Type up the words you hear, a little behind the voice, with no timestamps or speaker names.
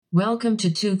Welcome to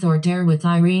Tooth or Dare with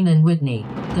Irene and Whitney,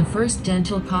 the first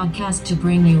dental podcast to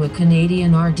bring you a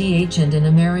Canadian RDH and an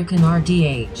American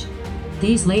RDH.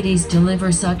 These ladies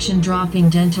deliver suction-dropping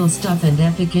dental stuff and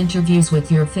epic interviews with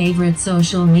your favorite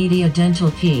social media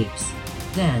dental peeps.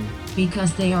 Then,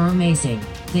 because they are amazing,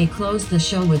 they close the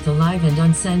show with a live and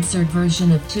uncensored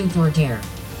version of Tooth or Dare.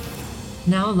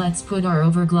 Now let's put our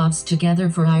overgloves together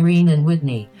for Irene and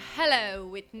Whitney. Hello,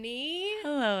 Whitney.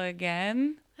 Hello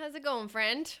again. How's it going,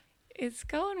 friend? It's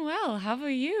going well. How about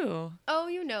you? Oh,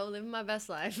 you know, living my best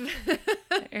life.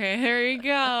 There you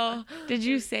go. Did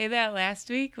you say that last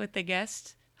week with the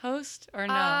guest host or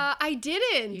no? I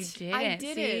didn't. You didn't, I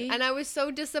didn't. see? And I was so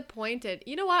disappointed.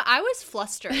 You know what? I was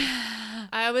flustered.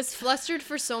 I was flustered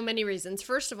for so many reasons.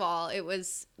 First of all, it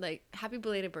was like, happy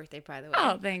belated birthday, by the way.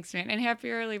 Oh, thanks, man. And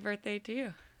happy early birthday to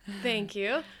you. Thank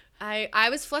you. I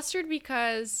was flustered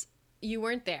because you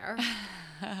weren't there.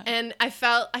 And I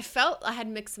felt I had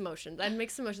mixed emotions.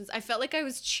 I felt like I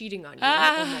was cheating on you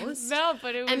almost. No,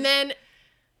 but it was. And then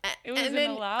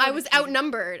allowed I was to.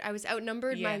 outnumbered. I was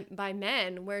outnumbered Yeah. by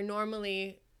men, where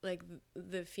normally like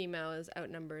the female is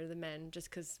outnumbered the men just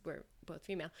because we're both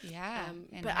female. Yeah.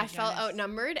 and But I felt hygienist.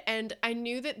 outnumbered, and I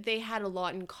knew that they had a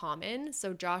lot in common.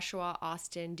 So Joshua,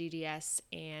 Austin, DDS,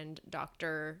 and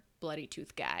Dr. Bloody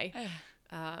Tooth Guy.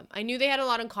 I knew they had a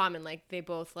lot in common. Like they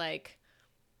both like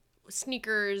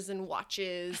sneakers and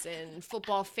watches and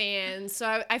football fans.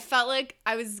 So I felt like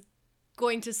I was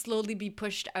going to slowly be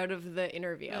pushed out of the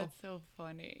interview. That's so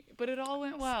funny. But it all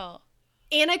went well.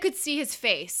 And I could see his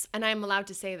face, and I'm allowed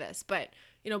to say this, but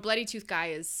you know, Bloody Tooth Guy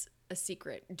is a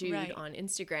secret dude Right. on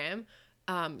Instagram.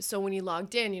 So when he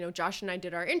logged in, you know, Josh and I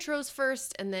did our intros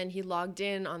first, and then he logged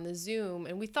in on the Zoom,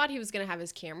 and we thought he was going to have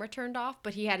his camera turned off,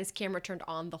 but he had his camera turned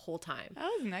on the whole time. That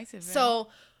was nice of him. So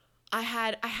I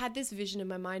had this vision in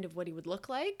my mind of what he would look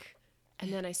like,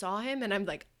 and then I saw him, and I'm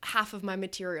like, half of my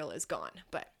material is gone.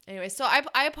 But anyway, so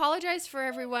I apologize for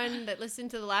everyone that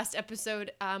listened to the last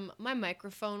episode. My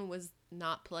microphone was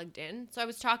not plugged in, so I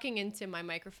was talking into my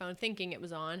microphone thinking it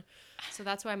was on, so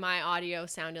that's why my audio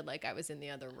sounded like I was in the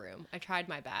other room. I tried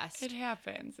my best. It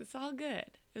happens. It's all good.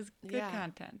 It was good Yeah.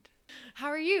 content. How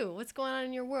are you? What's going on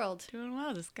in your world? Doing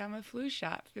well. Just got my flu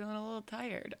shot. Feeling a little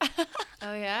tired.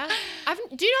 Oh yeah,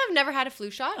 do you know I've never had a flu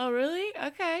shot? Oh, really?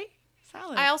 Okay.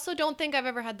 Solid. I also don't think I've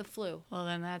ever had the flu. Well,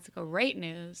 then that's great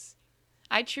news.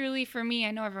 For me,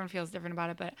 I know everyone feels different about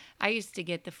it, but I used to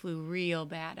get the flu real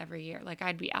bad every year. Like,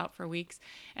 I'd be out for weeks.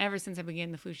 And ever since I've been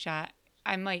getting the flu shot,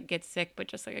 I might get sick, but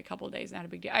just like a couple of days, not a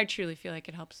big deal. I truly feel like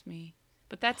it helps me.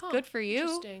 But that's good for you.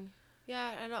 Interesting.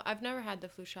 Yeah, I know. I've never had the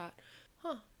flu shot.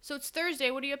 Huh. So it's Thursday.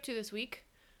 What are you up to this week?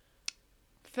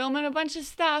 Filming a bunch of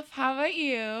stuff. How about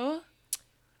you?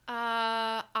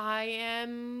 I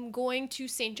am going to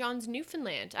St. John's,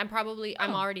 Newfoundland. I'm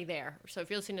already there. So if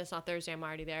you're listening to this on Thursday, I'm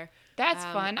already there. That's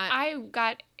fun. I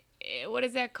got, what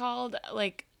is that called?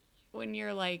 Like, when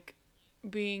you're, like,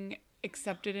 being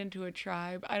accepted into a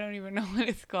tribe. I don't even know what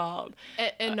it's called.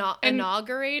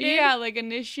 Inaugurated? Yeah, like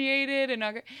initiated.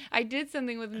 I did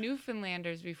something with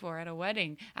Newfoundlanders before at a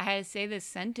wedding. I had to say this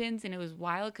sentence, and it was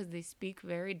wild because they speak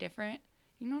very different.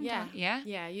 You know what I'm talking? Yeah?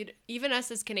 Yeah. Even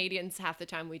us as Canadians, half the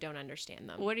time we don't understand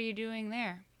them. What are you doing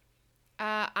there?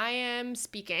 I am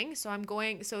speaking, so I'm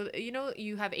going. So you know,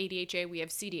 you have ADHA, we have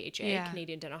CDHA, Yeah.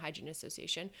 Canadian Dental Hygiene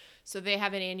Association. So they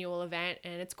have an annual event,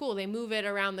 and it's cool. They move it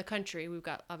around the country. We've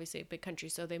got obviously a big country,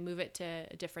 so they move it to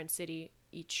a different city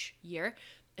each year.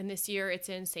 And this year, it's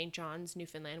in St. John's,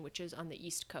 Newfoundland, which is on the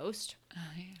east coast. Oh,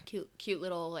 yeah. Cute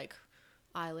little like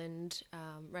island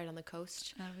right on the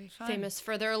coast. That'll be fun. Famous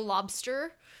for their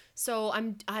lobster. So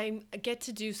I get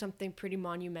to do something pretty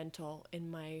monumental in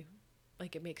my.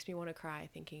 Like, it makes me want to cry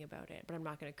thinking about it, but I'm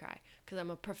not going to cry because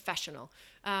I'm a professional.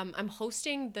 I'm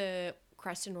hosting the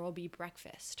Creston Royal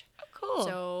breakfast. Oh, cool.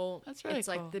 So That's really it's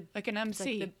cool. like an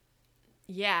MC.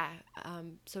 Yeah.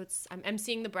 So I'm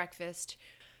emceeing the breakfast,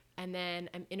 and then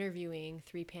I'm interviewing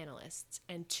 3 panelists,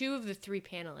 and 2 of the 3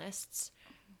 panelists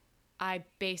I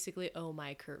basically owe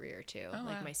my career to, Oh,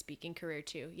 like wow. my speaking career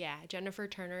to. Yeah, Jennifer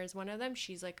Turner is one of them.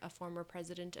 She's like a former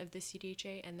president of the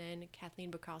CDHA, and then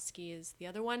Kathleen Bukowski is the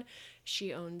other one.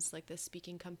 She owns like this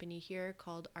speaking company here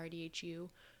called RDHU.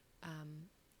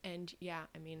 And yeah,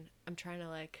 I mean, I'm trying to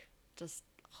like just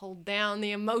hold down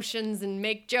the emotions and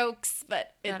make jokes,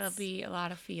 but That'll be a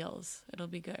lot of feels. It'll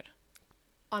be good.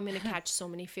 I'm gonna catch so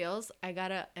many feels. I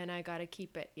gotta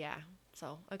keep it. Yeah.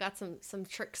 So I got some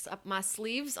tricks up my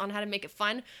sleeves on how to make it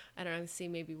fun. I don't know. See,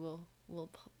 maybe we'll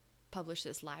publish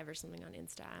this live or something on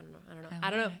Insta. I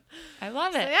don't know. I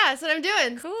love So it. yeah, that's what I'm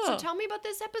doing. Cool. So tell me about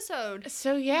this episode.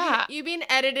 So yeah, You've been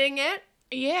editing it.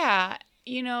 yeah,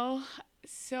 you know,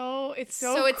 So it's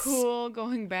cool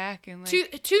going back and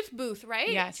like Tooth Booth,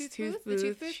 right? yes, Tooth Tooth Booth. The Tooth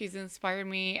Booth. Booth. She's inspired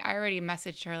me. I already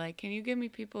messaged her like, can you give me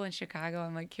people in Chicago?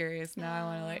 I'm like curious now. I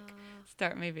want to like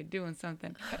start maybe doing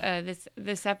something.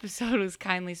 This episode was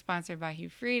kindly sponsored by Hugh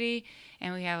Freedy,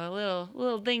 and we have a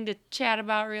little thing to chat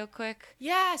about real quick.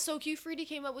 Yeah, so Hugh Freedy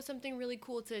came up with something really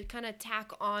cool to kind of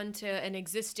tack on to an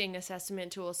existing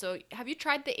assessment tool. So have you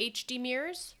tried the HD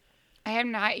mirrors? I have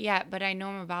not yet, but I know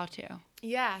I'm about to.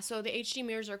 Yeah, so the HD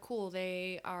mirrors are cool.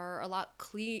 They are a lot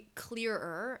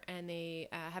clearer, and they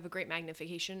have a great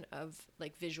magnification of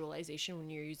like visualization when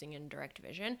you're using indirect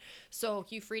vision. So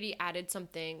Hugh Freedy added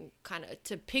something kind of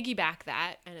to piggyback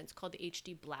that, and it's called the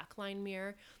HD Blackline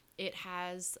mirror. It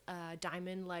has a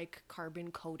diamond-like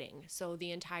carbon coating, so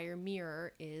the entire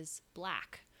mirror is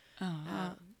black.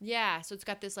 Yeah, so it's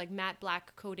got this like matte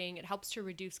black coating. It helps to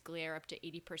reduce glare up to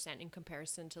 80% in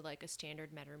comparison to like a standard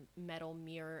metal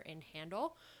mirror and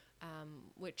handle,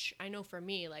 which I know for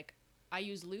me, like I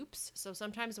use loupes. So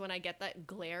sometimes when I get that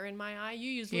glare in my eye, you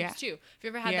use loupes too. Have you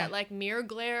ever had that like mirror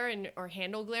glare or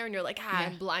handle glare and you're like,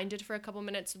 I'm blinded for a couple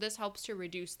minutes. So this helps to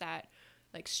reduce that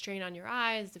like strain on your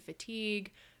eyes, the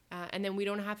fatigue, and then we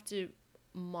don't have to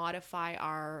modify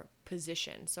our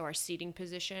position, so our seating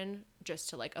position, just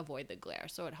to like avoid the glare.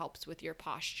 So it helps with your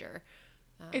posture.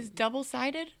 It's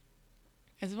double-sided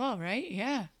as well, right?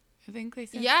 Yeah, I think they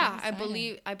said I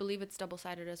believe it's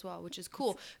double-sided as well, which is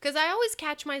cool because I always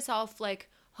catch myself like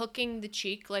hooking the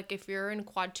cheek, like if you're in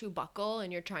quad 2 buckle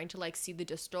and you're trying to like see the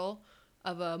distal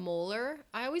of a molar.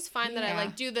 I always find that I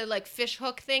like do the like fish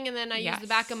hook thing, and then I use the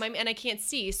back of my, and I can't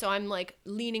see, so I'm like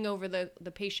leaning over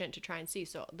the patient to try and see.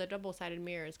 So the double-sided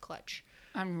mirror is clutch.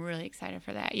 I'm really excited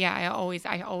for that. Yeah, I always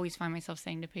find myself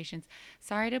saying to patients,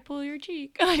 "Sorry to pull your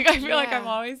cheek." Like I feel like I'm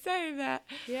always saying that.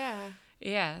 Yeah,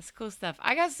 it's cool stuff.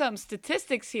 I got some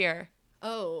statistics here.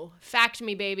 Oh, fact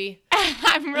me, baby.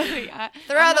 I'm really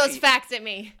throw those facts at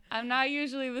me. I'm not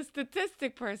usually the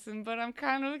statistic person, but I'm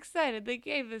kind of excited. They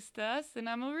gave this to us, and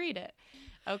I'm gonna read it.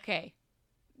 Okay.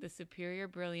 The superior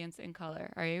brilliance in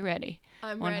color. Are you ready?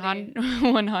 I'm ready.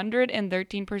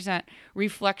 113%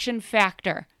 reflection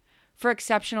factor for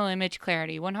exceptional image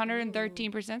clarity.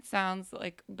 113% sounds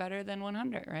like better than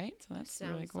 100, right? So that's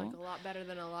sounds really cool. Like a lot better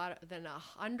than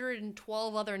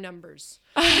 112 other numbers.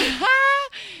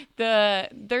 The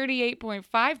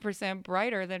 38.5%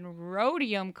 brighter than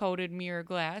rhodium coated mirror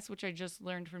glass, which I just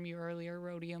learned from you earlier.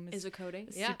 Rhodium is a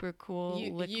coating. Super cool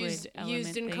liquid element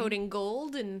used in thing. coating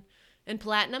gold and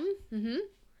platinum. Mm-hmm.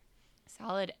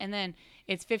 Solid. And then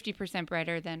it's 50%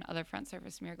 brighter than other front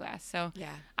surface mirror glass. So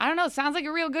yeah, I don't know. It sounds like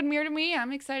a real good mirror to me.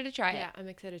 I'm excited to try it. Yeah, I'm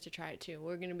excited to try it too.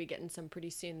 We're gonna be getting some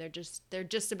pretty soon. They're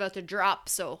just about to drop,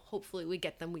 so hopefully we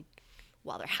get them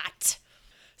while they're hot.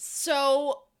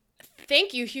 So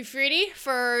thank you, Hugh Freedy,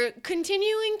 for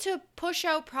continuing to push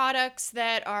out products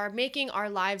that are making our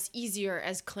lives easier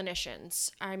as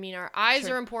clinicians. I mean, our eyes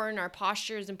are important, our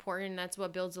posture is important, and that's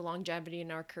what builds the longevity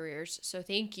in our careers. So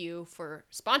thank you for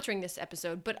sponsoring this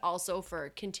episode, but also for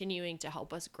continuing to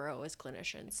help us grow as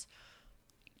clinicians.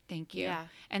 Thank you. Yeah.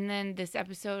 And then this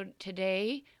episode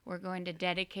today, we're going to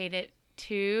dedicate it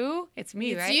to... It's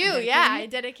me, right? It's you, yeah. I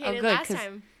dedicated last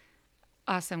time.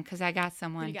 Awesome, because I got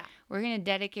someone. What do you got? We're going to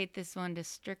dedicate this one to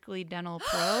Strictly Dental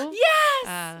Pro.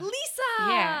 Yes! Lisa!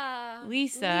 Yeah,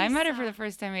 Lisa. I met her for the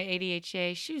first time at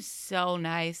ADHA. She was so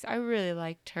nice. I really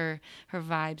liked her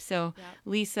vibe. So,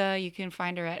 Lisa, you can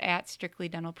find her at Strictly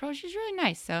Dental Pro. She's really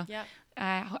nice. So,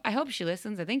 I hope she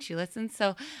listens. I think she listens.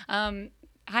 So, hi,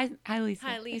 Lisa.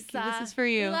 Hi, Lisa. This is for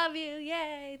you. Love you.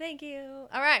 Yay. Thank you.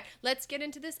 All right. Let's get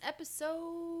into this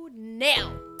episode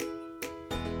now.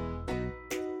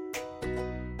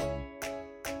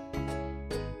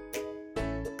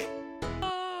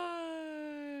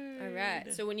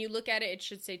 So when you look at it, it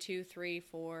should say 2, 3,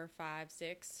 4, 5,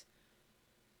 6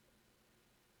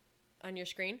 on your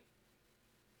screen.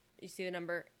 You see the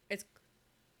number?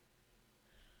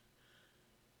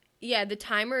 The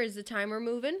timer. Is the timer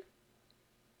moving?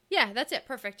 Yeah, that's it.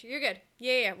 Perfect. You're good.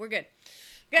 Yeah, we're good.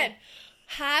 Good.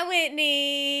 Hi,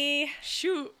 Whitney.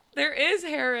 Shoot, there is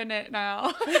hair in it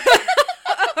now.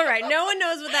 All right, no one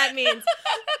knows what that means.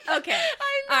 Okay.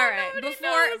 All right.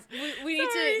 Before we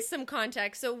need some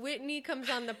context. So Whitney comes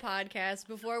on the podcast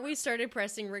before we started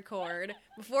pressing record,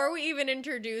 before we even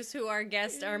introduce who our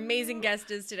amazing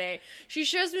guest is today. She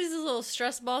shows me this little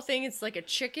stress ball thing. It's like a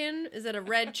chicken. Is it a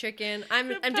red chicken? I'm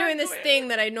doing this thing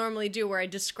that I normally do where I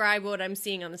describe what I'm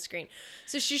seeing on the screen.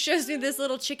 So she shows me this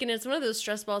little chicken. It's one of those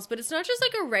stress balls, but it's not just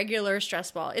like a regular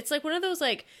stress ball. It's like one of those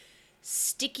like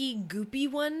sticky goopy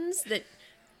ones that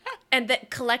and that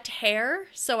collect hair.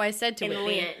 So I said to And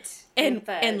Whitney, lint. and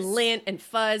fuzz. lint and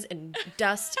fuzz and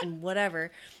dust and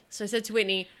whatever. So I said to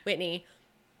Whitney,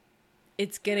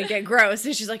 it's gonna get gross,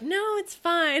 and she's like, no, it's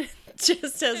fine.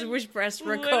 Just as we press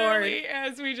record. Literally,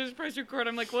 as we just press record,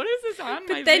 I'm like, what is this on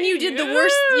my But then you thing? did the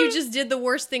worst. You just did the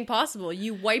worst thing possible.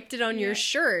 You wiped it on your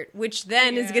shirt, which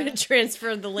then is Yeah. going to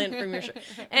transfer the lint from your shirt.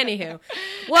 Anywho,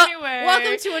 well, Anyway.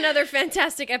 welcome to another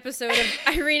fantastic episode of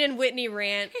Irene and Whitney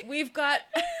rant. We've got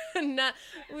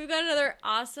another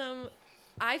awesome.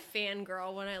 I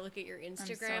fangirl when I look at your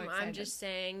Instagram. I'm excited. just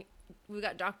saying, we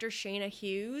got Dr. Shayna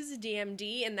Hughes,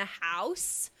 DMD, in the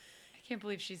house. I can't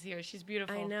believe she's here. She's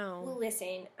beautiful. I know. Well,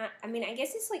 listen, I mean, I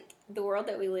guess it's like the world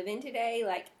that we live in today.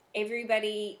 Like,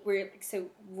 everybody, we're like so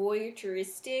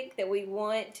voyeuristic that we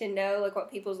want to know, like,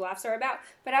 what people's lives are about.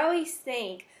 But I always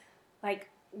think, like,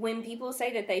 when people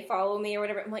say that they follow me or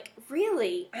whatever, I'm like,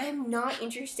 really? I'm not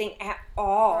interesting at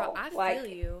all. Girl, I like,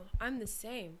 feel you. I'm the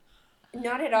same.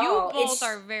 not at You all. both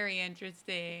are very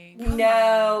interesting.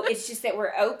 No, it's just that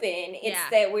we're open. It's Yeah.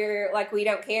 that we're like, we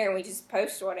don't care and we just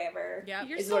post whatever. Yep.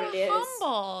 You're is so what it is.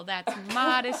 humble. That's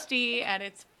modesty at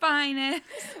its finest.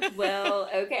 Well,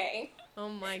 okay. Oh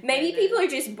my god. Maybe people are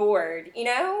just bored, you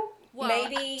know? Well,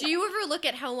 Maybe. do you ever look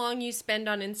at how long you spend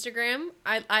on Instagram?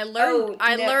 I learned Oh,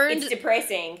 I no, learned It's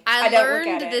depressing. I don't look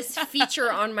learned at it. this feature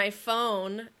on my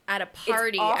phone at a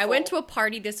party. I went to awful. a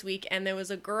party this week and there was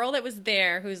a girl that was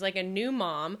there who's like a new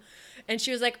mom, and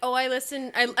she was like, "Oh, I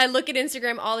look at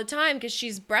Instagram all the time because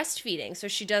she's breastfeeding. So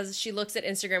she looks at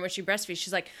Instagram when she breastfeeds.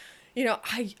 She's like, you know,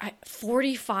 I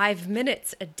 45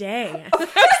 minutes a day." I was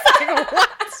like,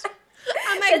 what?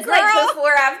 I'm like, It's girl. like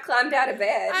before I've climbed out of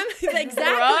bed. I'm exactly.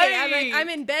 I'm like, Right. I'm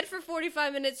in bed for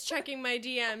 45 minutes checking my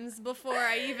DMs before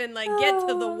I even like get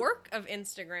to the work of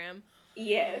Instagram.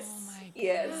 Yes. Oh my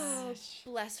Yes. gosh.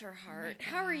 Bless her heart.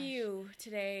 How are you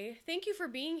today? Thank you for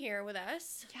being here with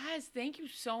us. Yes, thank you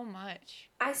so much.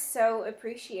 I so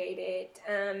appreciate it.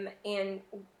 And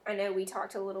I know we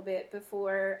talked a little bit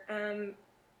before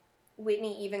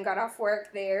Whitney even got off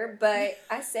work there, but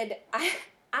I said I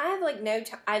have like no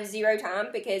time. I have zero time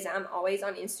because I'm always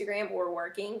on Instagram or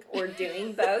working or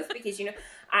doing both because, you know,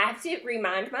 I have to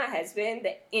remind my husband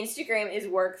that Instagram is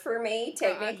work for me.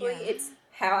 Technically, yeah. it's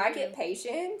how I get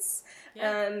patients.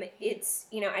 Yeah. It's,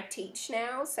 you know, I teach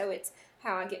now, so it's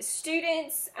how I get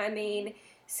students. I mean,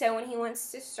 so when he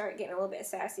wants to start getting a little bit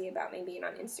sassy about me being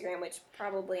on Instagram, which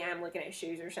probably I'm looking at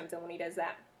shoes or something when he does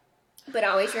that. But I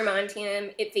always remind him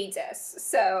it feeds us.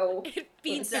 So It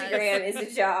feeds us. Instagram is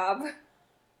a job.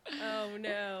 Oh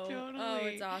no. Totally. Oh,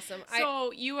 it's awesome.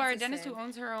 So you are a that's dentist insane. who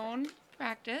owns her own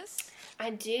practice. I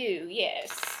do,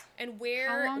 yes. And How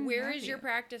where long where have is your you?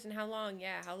 practice and how long?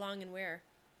 Yeah, how long and where?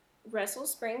 Russell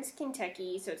Springs,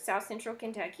 Kentucky. So it's South Central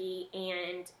Kentucky.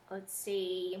 And let's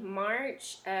see,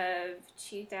 March of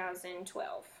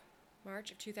 2012.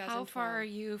 March of 2012. How far are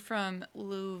you from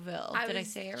Louisville? Did I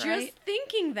was say it just right?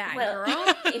 thinking that, Well,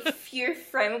 girl. if you're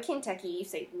from Kentucky, you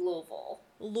say Louisville.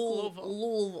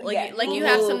 Louisville. Like, Yeah, like you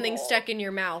have something Louisville. stuck in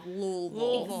your mouth.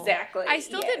 Louisville. Exactly. I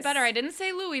still did yes. better. I didn't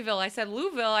say Louisville. I said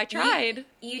Louisville. I tried.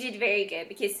 You did very good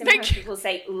because sometimes Thank you. people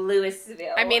say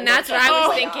Louisville. I mean, and that's what I was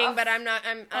way thinking, off. but I'm not.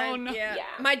 I'm no. yeah. Yeah.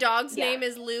 My dog's Yeah. name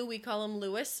is Lou. We call him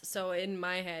Lewis. So in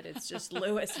my head, it's just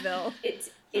Louisville.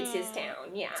 It's his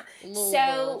town, yeah. Louisville.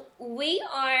 So we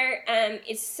are.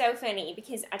 It's so funny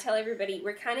because I tell everybody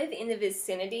we're kind of in the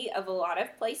vicinity of a lot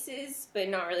of places, but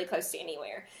not really close to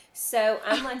anywhere. So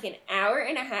I'm like an hour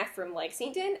and a half from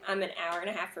Lexington. I'm an hour and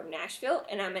a half from Nashville,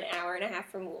 and I'm an hour and a half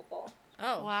from Louisville.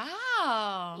 Oh.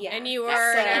 Wow. Yeah, And you that's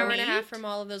are an so hour and a half neat. from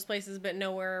all of those places, but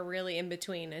nowhere really in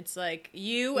between. It's like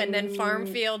you and then farm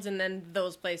fields and then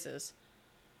those places,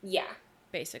 Yeah.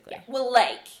 basically. Yeah. Well,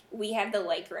 lake. We have the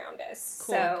lake around us.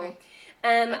 Cool, So,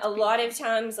 okay. a lot of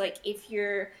times, like, if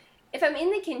I'm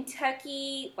in the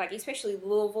Kentucky, like, especially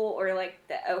Louisville or, like,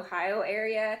 the Ohio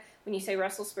area, when you say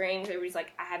Russell Springs, everybody's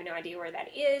like, I have no idea where that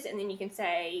is. And then you can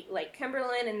say, like,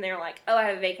 Cumberland, and they're like, oh, I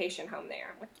have a vacation home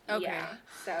there. I'm like, Okay. yeah.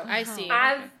 So, I see.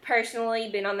 I've personally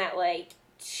been on that lake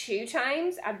 2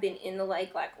 times. I've been in the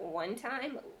lake, like, 1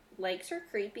 time. Lakes are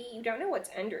creepy. You don't know what's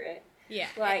under it. Yeah.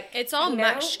 Like, It's all you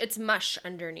know? mush. It's mush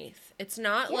underneath. It's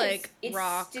not Yes, like it's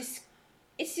rock.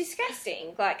 It's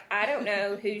disgusting. Like, I don't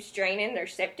know who's draining their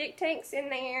septic tanks in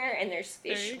there, and there's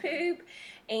fish poop,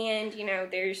 and, you know,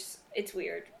 it's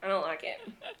weird. I don't like it.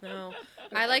 No.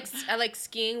 I like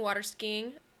skiing, water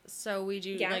skiing. So we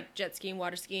do Yeah. like jet skiing,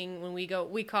 water skiing when we go.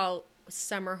 We call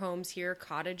summer homes here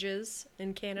cottages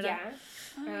in Canada.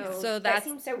 Yeah. Oh, So that that's-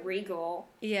 seems so regal.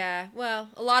 Yeah, well,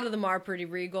 a lot of them are pretty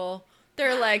regal.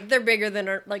 They're bigger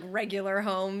than like regular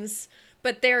homes.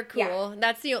 But they're cool.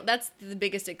 Yeah. That's the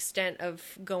biggest extent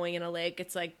of going in a lake.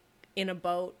 It's like in a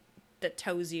boat that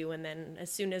tows you, and then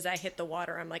as soon as I hit the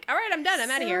water, I'm like, all right, I'm done. I'm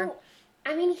out of here.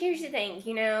 I mean, here's the thing.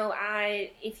 You know,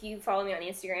 if you follow me on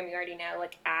Instagram, you already know,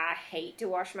 like, I hate to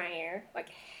wash my hair. Like,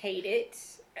 hate it.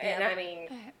 And I mean,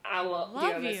 I will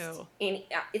love do you.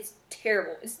 it's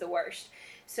terrible. It's the worst.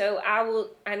 So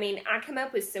I come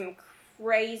up with some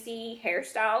crazy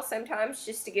hairstyles sometimes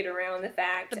just to get around the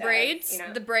fact The braids? of, you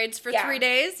know, The braids for Yeah. 3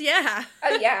 days? Yeah.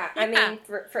 Oh yeah, I Yeah. mean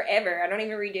forever. I don't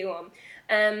even redo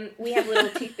them. We have little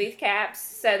tooth booth caps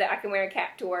so that I can wear a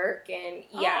cap to work, and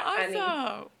yeah, Oh, I mean,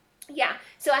 awesome. yeah.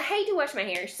 So I hate to wash my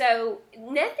hair. So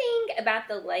nothing about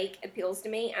the lake appeals to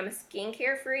me. I'm a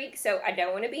skincare freak, so I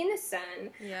don't want to be in the sun.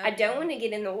 Yeah. I don't want to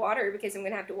get in the water because I'm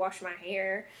gonna have to wash my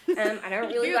hair. I don't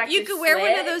really You, like. you to could wear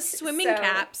one of sweat, those swimming so-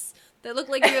 caps that look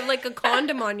like you have like a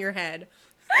condom on your head.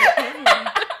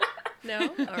 No?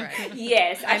 All right.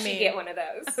 Yes, I I should mean- get one of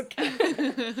those.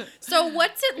 Okay. So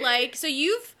what's it like? So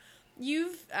you've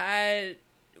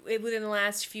within the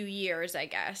last few years, I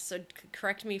guess. So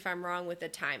correct me if I'm wrong with the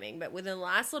timing, but within the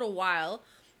last little while,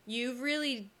 you've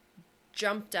really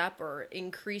jumped up or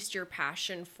increased your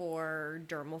passion for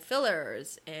dermal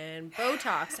fillers and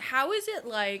Botox. How is it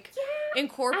like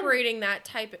incorporating that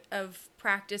type of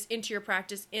practice into your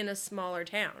practice in a smaller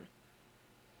town?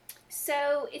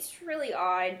 So it's really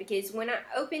odd because when I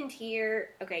opened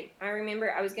here, okay, I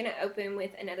remember I was going to open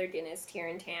with another dentist here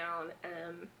in town,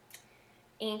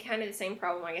 and kind of the same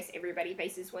problem I guess everybody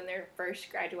faces when they're first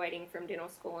graduating from dental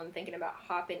school and thinking about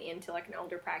hopping into like an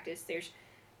older practice. There's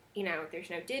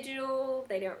no digital.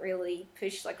 They don't really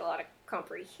push like a lot of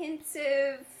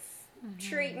comprehensive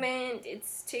treatment.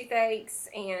 It's toothaches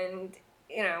and,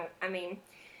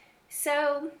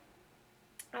 so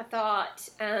I thought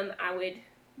I would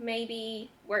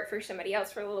maybe work for somebody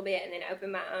else for a little bit and then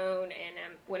open my own.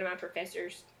 And one of my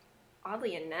professors,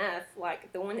 oddly enough,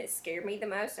 like the one that scared me the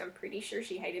most, I'm pretty sure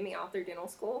she hated me all through dental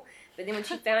school. But then when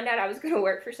she found out I was going to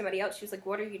work for somebody else, she was like,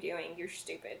 "What are you doing? You're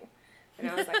stupid." And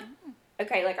I was like,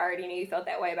 "Okay, like I already knew you felt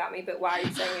that way about me, but why are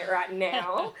you saying it right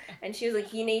now?" And she was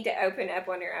like, "You need to open up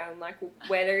on your own. Like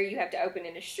whether you have to open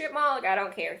in a strip mall, like I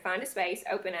don't care. Find a space,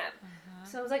 open up."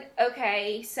 So I was like,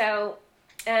 "Okay." So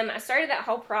I started that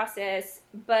whole process,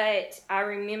 but I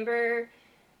remember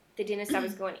the dentist I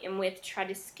was going in with tried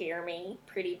to scare me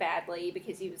pretty badly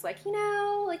because he was like,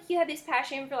 you have this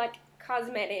passion for like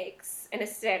cosmetics and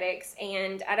aesthetics,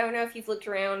 and I don't know if you've looked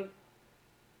around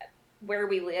where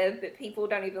we live, but people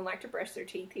don't even like to brush their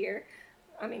teeth here.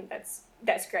 I mean,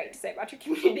 that's great to say about your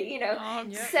community, Oh,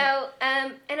 yeah. So,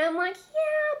 and I'm like,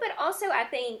 yeah, but also I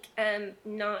think,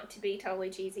 not to be totally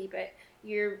cheesy, but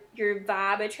your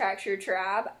vibe attracts your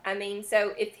tribe. I mean,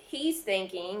 so if he's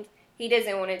thinking he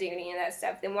doesn't want to do any of that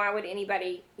stuff, then why would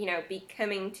anybody, be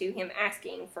coming to him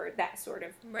asking for that sort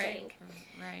of thing?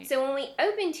 Right. So when we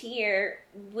opened here,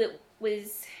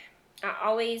 I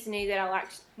always knew that I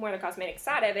liked more the cosmetic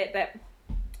side of it, but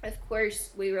of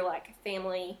course we were like a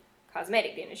family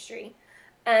cosmetic dentistry.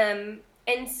 And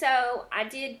so I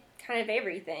did kind of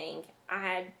everything. I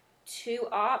had 2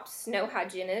 ops, no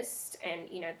hygienist, and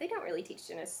they don't really teach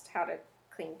dentists how to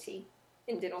clean teeth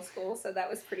in dental school, so that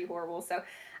was pretty horrible. So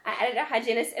I added a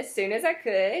hygienist as soon as I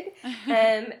could,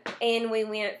 and we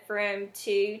went from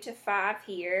 2 to 5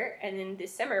 here, and then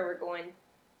this summer we're going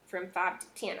from 5 to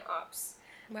 10 ops.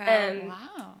 Wow.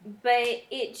 Wow. But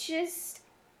it just,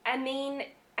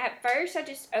 at first I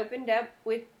just opened up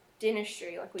with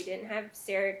dentistry. Like we didn't have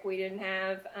CEREC, we didn't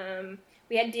have,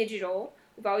 we had digital.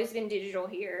 We've always been digital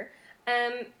here.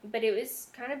 But it was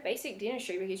kind of basic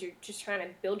dentistry because you're just trying to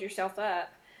build yourself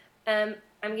up. I'm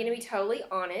going to be totally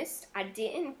honest. I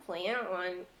didn't plan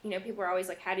on, people are always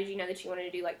like, how did you know that you wanted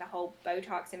to do like the whole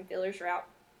Botox and fillers route?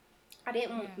 I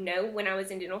didn't know when I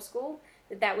was in dental school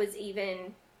that was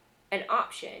even an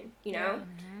option,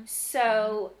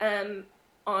 So,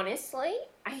 honestly,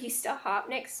 I used to hop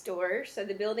next door. So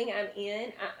the building I'm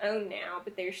in, I own now,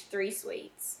 but there's 3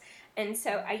 suites. And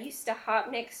so I used to hop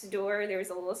next door. There was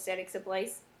a little aesthetics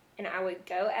place, and I would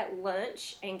go at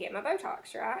lunch and get my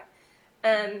Botox, right?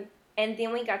 And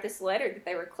then we got this letter that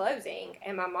they were closing,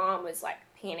 and my mom was like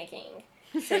panicking.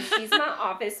 So she's my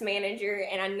office manager,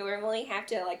 and I normally have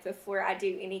to, like, before I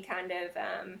do any kind of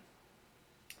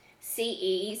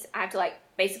CEs, I have to like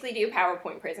basically do a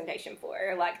PowerPoint presentation for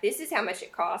her. Like, this is how much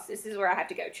it costs. This is where I have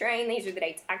to go train. These are the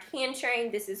dates I can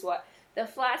train. This is what the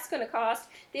flight's going to cost.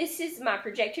 This is my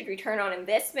projected return on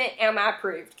investment. Am I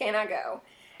approved? Can I go?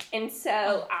 And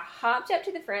so I hopped up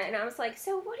to the front and I was like,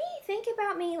 "So what do you think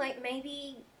about me, like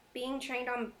maybe being trained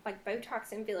on like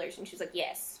Botox and fillers?" And she was like,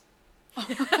 "Yes." And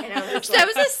I was So that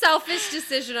like, was a selfish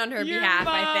decision on her Your behalf,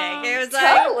 mom. I think. It was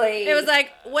like, Totally. it was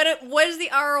like, what is the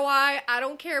ROI? I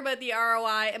don't care about the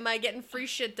ROI. Am I getting free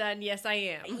shit done? Yes, I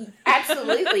am.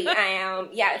 absolutely, I am.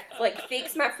 Yeah, like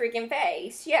fix my freaking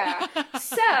face. Yeah.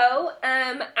 So,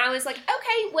 I was like,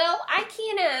 okay, well, I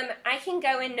can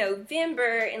go in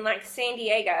November in like San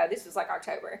Diego. This was like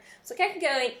October. So like I can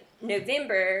go in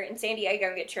November in San Diego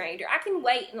and get trained, or I can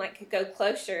wait and like go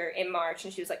closer in March.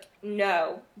 And she was like,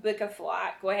 no, book a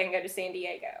flight. Go ahead and go to San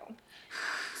Diego.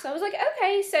 So I was like,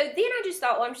 okay. So then I just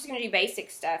thought, well, I'm just going to do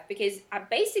basic stuff because I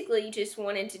basically just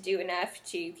wanted to do enough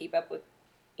to keep up with,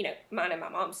 mine and my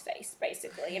mom's face,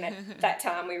 basically. And at that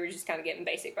time, we were just kind of getting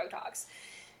basic Botox.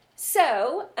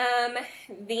 So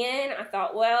then I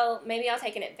thought, well, maybe I'll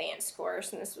take an advanced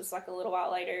course. And this was like a little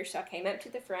while later. So I came up to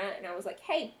the front and I was like,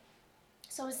 hey.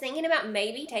 So I was thinking about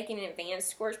maybe taking an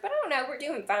advanced course, but I don't know. We're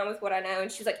doing fine with what I know.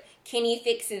 And she was like, can you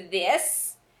fix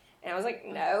this? And I was like,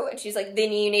 no. And she's like,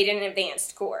 then you need an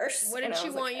advanced course. What did And I she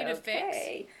was want like, you to fix?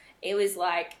 okay. It was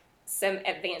like some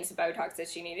advanced Botox that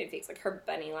she needed to fix, like her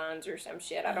bunny lines or some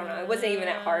shit. I don't know. It wasn't even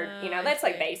that hard. I That's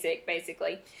like see. basic,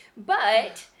 basically.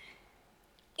 But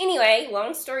anyway,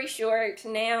 long story short,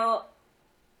 now,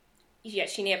 yeah,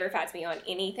 she never fights me on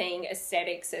anything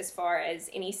aesthetics as far as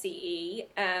any CE.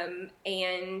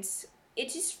 And it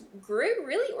just grew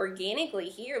really organically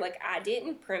here. Like, I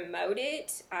didn't promote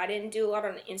it. I didn't do a lot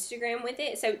on Instagram with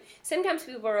it. So sometimes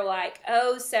people are like,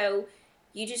 oh, so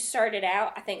you just started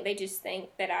out. I think they just think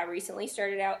that I recently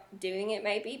started out doing it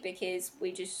maybe because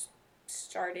we just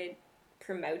started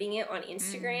promoting it on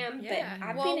Instagram. Yeah. But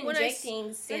I've Well, been when I injecting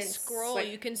I since scroll, like,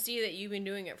 you can see that you've been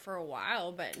doing it for a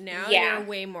while, but now Yeah. you're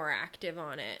way more active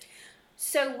on it.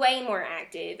 So way more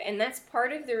active, and that's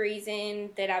part of the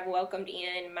reason that I've welcomed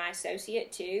in my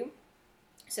associate too.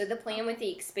 So the plan with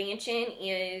the expansion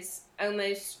is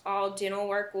almost all dental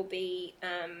work will be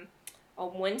on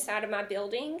one side of my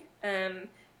building, and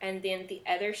then the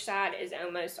other side is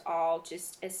almost all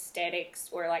just aesthetics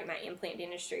or like my implant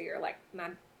dentistry or like my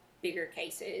bigger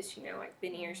cases, like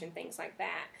veneers and things like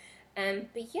that.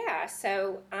 But yeah,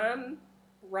 so I'm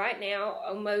right now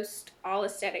almost all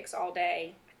aesthetics all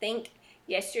day. I think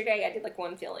yesterday I did like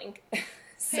one filling.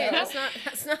 So Hey,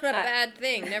 that's not a bad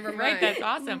thing. Never mind. Right, that's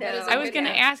awesome. No, I was gonna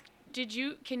yeah. ask, did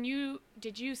you do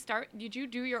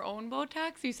your own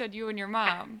Botox? You said you and your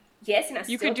mom. yes, and I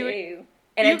You still could do do. it-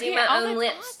 And You I do can- my oh, own that's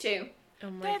lips awesome. too. Oh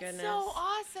my That's goodness. so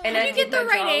awesome. And How I do you do get the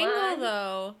my right jawline. angle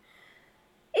though?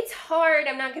 It's hard,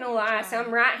 I'm not gonna lie. So try.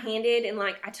 I'm right-handed, and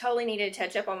like I totally need to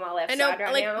touch up on my left I know, side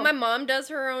right like now. my mom does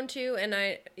her own too, and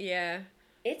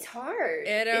It's hard.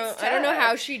 I It's don't know tough.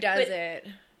 how she does But- it.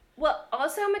 Well,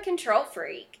 also I'm a control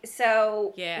freak,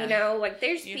 so Yeah. like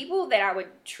there's Yeah. people that I would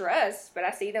trust, but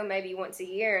I see them maybe once a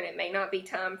year, and it may not be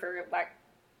time for like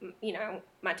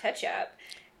my touch up.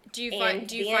 Do you And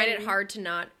find it then- hard to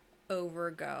not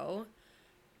overgo?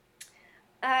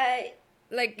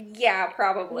 Like Yeah,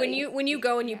 probably. when you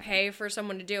go and you pay for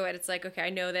someone to do it, it's like, okay, I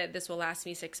know that this will last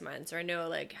me 6 months, or I know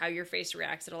like how your face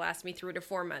reacts, it'll last me 3 to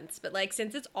 4 months. But like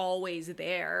since it's always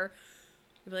there,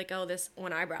 you're like, oh, this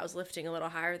one eyebrow's lifting a little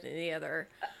higher than the other.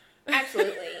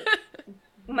 Absolutely.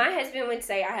 My husband would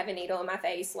say I have a needle in my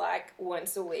face like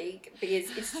once a week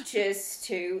because it's just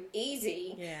too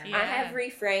easy. Yeah. Yeah. I have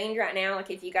refrained right now.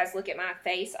 Like if you guys look at my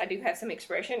face, I do have some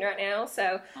expression right now.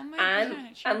 So Oh my I'm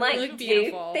gosh, I'm you like look due.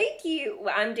 beautiful. Thank you.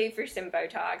 Well, I'm due for some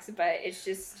Botox, but it's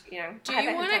just Do I you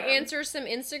haven't want to had time. answer some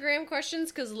Instagram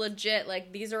questions? Because legit,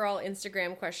 like these are all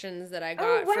Instagram questions that I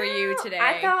Oh, got for you wow. today.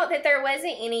 I thought that there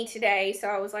wasn't any today, so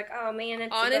I was like, oh man, that's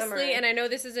a bummer. Honestly, and I know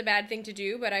this is a bad thing to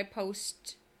do, but I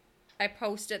post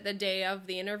it the day of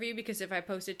the interview because if I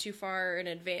post it too far in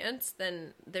advance,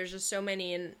 then there's just so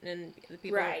many and the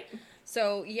people. Right.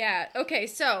 So yeah. Okay.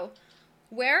 So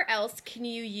where else can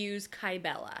you use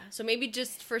Kybella? So maybe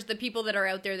just for the people that are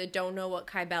out there that don't know what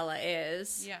Kybella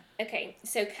is. Yeah. Okay,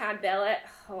 so Kybella,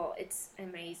 oh, it's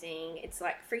amazing. It's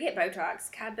like, forget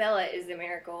Botox. Kybella is a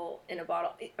miracle in a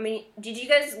bottle. I mean, did you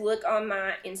guys look on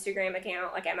my Instagram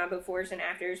account, like at my befores and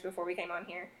afters before we came on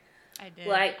here? I did.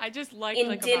 Like, I just liked in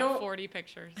like dental- about 40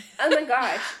 pictures. Oh my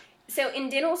gosh. So in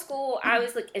dental school, I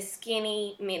was like a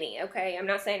skinny mini, okay? I'm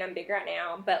not saying I'm big right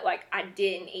now, but like I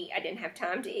didn't eat. I didn't have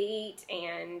time to eat.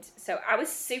 And so I was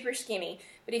super skinny.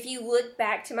 But if you look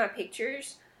back to my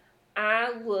pictures,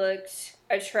 I looked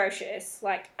atrocious.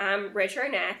 Like I'm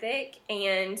retrognathic.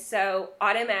 And so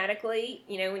automatically,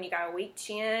 when you got a weak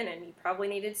chin and you probably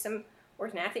needed some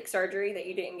orthodontic surgery that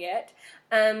you didn't get,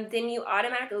 then you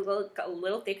automatically look a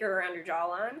little thicker around your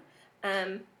jawline.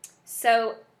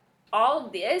 So all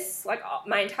of this, like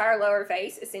my entire lower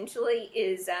face, essentially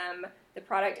is the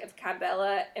product of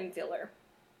Kybella and filler.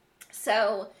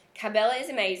 So Kybella is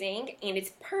amazing, and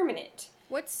it's permanent.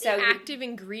 What's So the active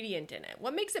ingredient in it?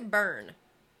 What makes it burn?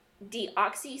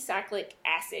 Deoxycyclic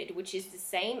acid, which is the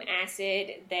same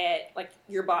acid that like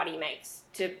your body makes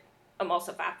to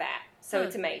emulsify fat. So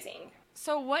it's amazing.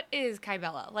 So what is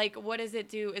Kybella? Like, what does it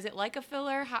do? Is it like a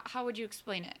filler? How would you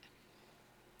explain it?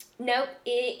 Nope,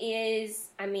 it is.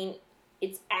 I mean,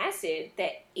 it's acid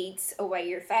that eats away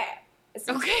your fat.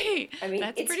 Okay, I mean,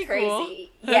 that's it's pretty crazy. cool. Yeah,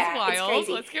 That's wild. it's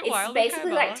crazy. Let's get it's wild with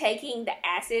basically like Kybella. taking the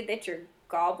acid that your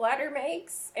gallbladder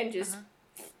makes and just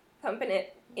pumping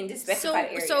it into specified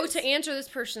areas. So to answer this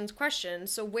person's question,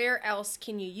 so where else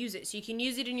can you use it? So you can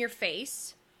use it in your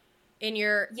face,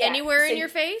 anywhere in your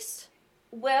face?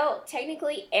 Well,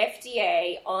 technically,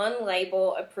 FDA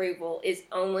on-label approval is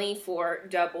only for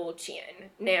double chin.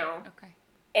 Now, Okay.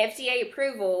 FDA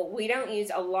approval, we don't use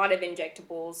a lot of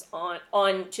injectables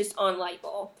on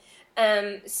label.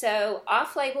 So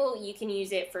off label, you can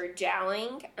use it for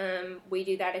jowling. We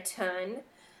do that a ton.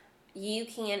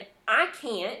 I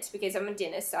can't because I'm a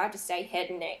dentist, so I have to say head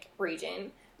and neck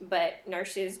region. But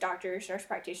nurses, doctors, nurse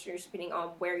practitioners, depending on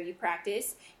where you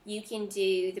practice, you can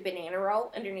do the banana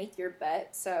roll underneath your butt.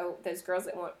 So those girls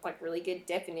that want like really good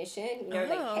definition, they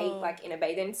hate like in a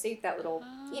bathing suit, that little,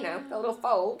 the little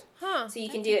fold. Huh. So you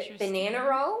can That's do it banana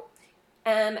roll.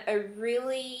 A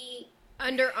really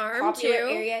Underarm popular too.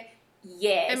 Area.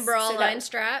 Yes. And bra So line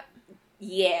strap.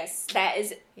 Yes,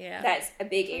 that's a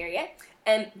big area.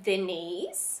 The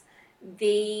knees,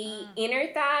 the inner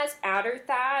thighs, outer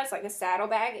thighs, like the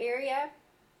saddlebag area,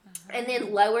 and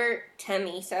then lower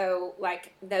tummy. So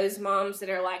like those moms that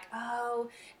are like, oh,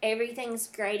 everything's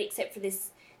great except for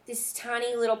this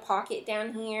tiny little pocket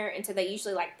down here, and so they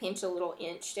usually like pinch a little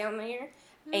inch down there,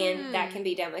 and that can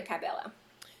be done with Kybella.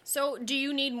 So do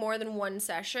you need more than one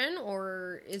session,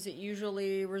 or is it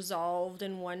usually resolved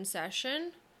in one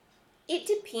session? It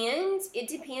depends. It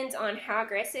depends on how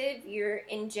aggressive your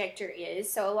injector is.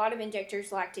 So a lot of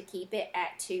injectors like to keep it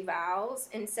at 2 vials.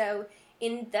 And so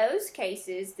in those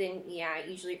cases, then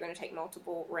usually you're going to take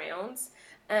multiple rounds.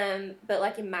 But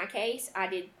like in my case, I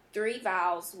did 3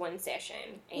 vials one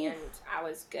session, and I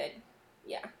was good.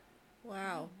 Yeah.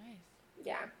 Wow. Nice.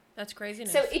 Yeah. That's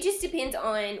craziness. So it just depends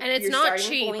on and it's your not starting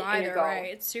cheap point and your either, goal.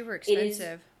 right? It's super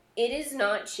expensive. It is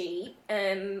not cheap.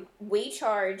 We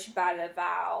charge by the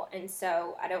vial, and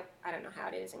so I don't know how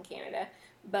it is in Canada,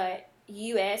 but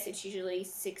US it's usually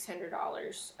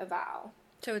 $600 a vial.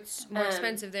 So it's more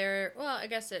expensive there. Well, I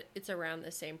guess it's around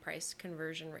the same price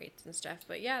conversion rates and stuff.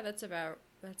 But yeah, that's about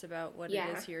what it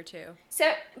is here too. So,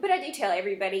 but I do tell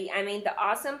everybody, I mean, the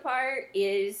awesome part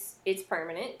is it's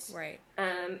permanent. Right.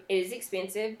 It is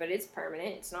expensive, but it's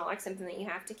permanent. It's not like something that you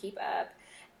have to keep up.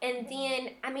 And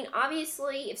then, I mean,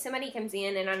 obviously, if somebody comes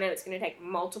in and I know it's going to take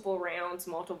multiple rounds,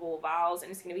 multiple vials,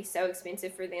 and it's going to be so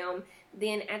expensive for them,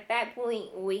 then at that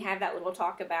point, we have that little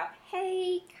talk about,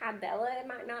 hey, Kybella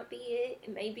might not be it.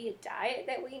 It may be a diet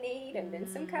that we need, and then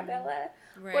some Kybella,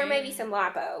 Right. or maybe some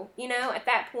lipo. At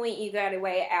that point, you got to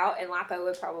weigh it out, and lipo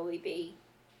would probably be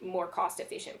more cost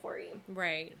efficient for you.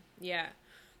 Right. Yeah.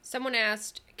 Someone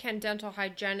asked, can dental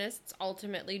hygienists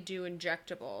ultimately do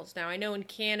injectables? Now, I know in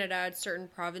Canada, certain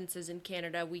provinces in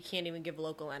Canada, we can't even give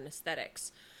local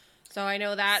anesthetics. So I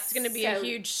know that's going to be a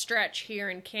huge stretch here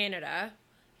in Canada.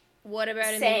 What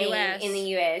about in the U.S.? In the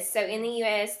U.S. So in the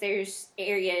U.S., there's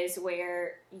areas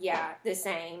where, the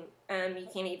same. You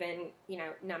can't even,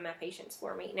 numb my patients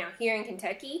for me. Now, here in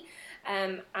Kentucky,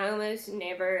 I almost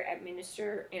never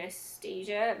administer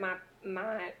anesthesia.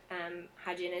 My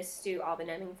hygienists do all the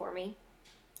numbing for me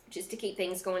just to keep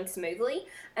things going smoothly.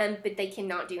 But they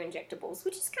cannot do injectables,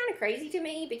 which is kind of crazy to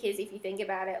me because if you think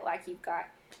about it, like you've got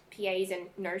PAs and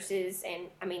nurses, and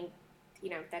I mean,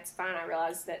 that's fine. I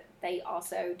realize that they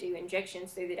also do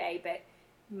injections through the day, but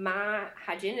my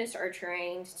hygienists are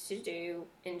trained to do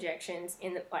injections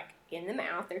in the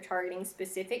mouth. They're targeting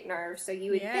specific nerves. So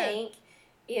you would think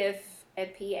if a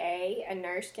PA, a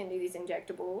nurse can do these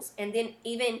injectables, and then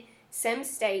even some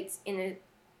states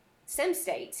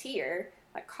here,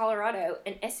 like Colorado,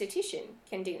 an esthetician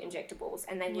can do injectables,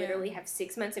 and they literally have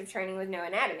 6 months of training with no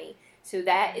anatomy. So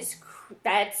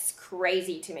that's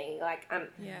crazy to me. Like, I'm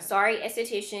sorry,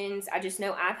 estheticians. I just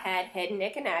know I've had head and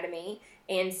neck anatomy,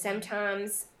 and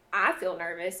sometimes I feel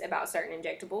nervous about certain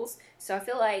injectables. So I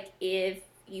feel like if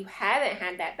you haven't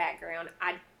had that background,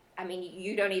 I mean,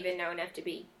 you don't even know enough to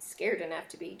be scared enough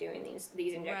to be doing these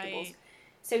injectables. Right.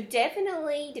 So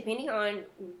definitely, depending on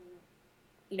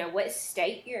what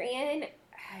state you're in,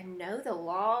 know the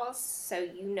laws so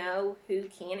you know who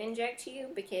can inject you,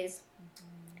 because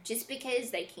just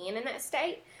because they can in that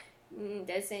state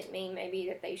doesn't mean maybe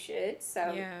that they should.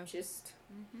 So just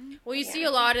Well, you see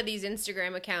a lot of these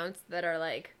Instagram accounts that are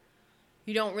like,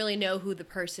 you don't really know who the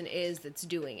person is that's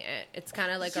doing it. It's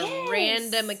kind of like a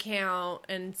random account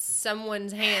and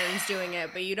someone's hands doing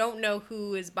it, but you don't know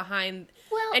who is behind.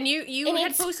 Well, and you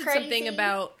had posted something crazy.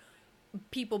 about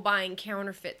people buying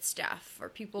counterfeit stuff or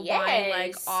people buying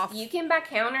like off. You can buy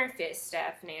counterfeit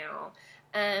stuff now,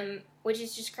 which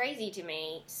is just crazy to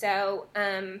me. So,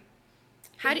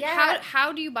 how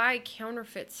do you buy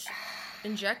counterfeit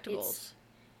injectables?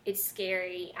 It's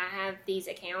scary. I have these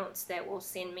accounts that will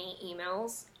send me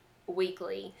emails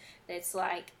weekly that's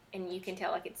like, and you can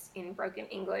tell like it's in broken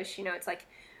English, it's like,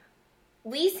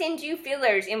 we send you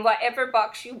fillers in whatever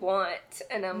box you want.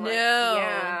 And I'm like,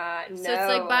 yeah, no. So it's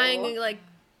like buying like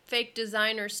fake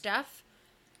designer stuff,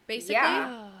 basically?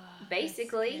 Yeah,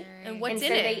 basically. And what's and in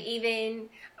so it? They even,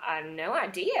 I have no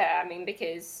idea. I mean,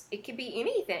 because it could be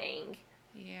anything.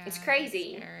 Yeah. It's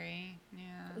crazy. That's scary.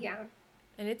 Yeah. Yeah.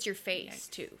 And it's your face,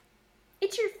 too.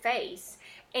 It's your face.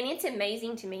 And it's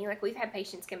amazing to me. Like, we've had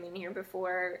patients come in here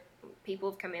before. People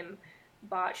have come in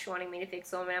botched wanting me to fix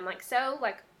them. And I'm like, so,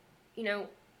 like,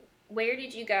 where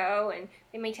did you go? And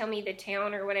they may tell me the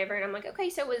town or whatever. And I'm like, okay,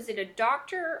 so was it a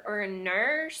doctor or a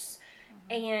nurse?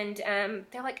 And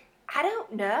they're like, I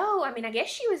don't know. I mean, I guess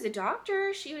she was a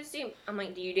doctor. She was doing. I'm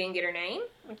like, you didn't get her name?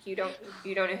 Like, you don't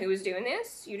know who was doing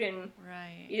this? You didn't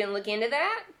look into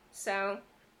that? So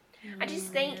I just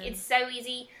think it's so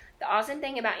easy. The awesome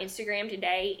thing about Instagram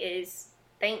today is,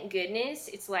 thank goodness,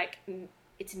 it's like,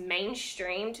 it's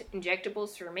mainstreamed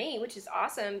injectables for me, which is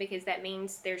awesome because that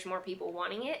means there's more people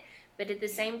wanting it. But at the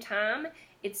same time,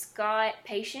 it's got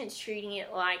patients treating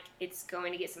it like it's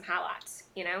going to get some highlights,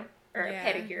 or a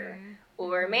pedicure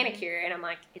or a manicure. And I'm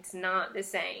like, it's not the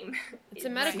same. It's a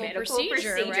medical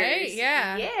procedure, right?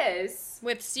 Yeah. Yes.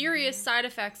 With serious side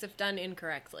effects if done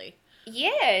incorrectly.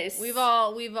 Yes. We've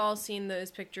all seen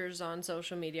those pictures on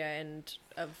social media and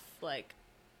of like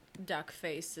duck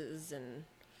faces and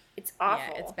it's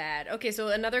awful. Yeah, it's bad. Okay, so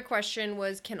another question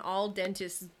was, can all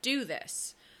dentists do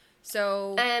this?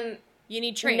 So you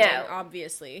need training,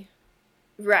 obviously.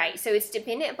 Right. So it's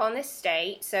dependent upon the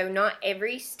state. So not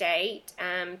every state,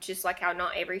 just like how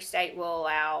not every state will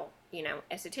allow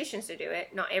estheticians to do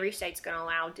it. Not every state's going to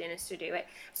allow dentists to do it.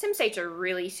 Some states are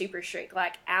really super strict.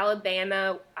 Like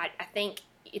Alabama, I think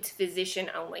it's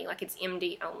physician only. Like it's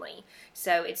MD only.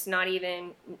 So it's not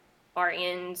even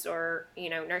RNs or,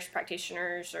 nurse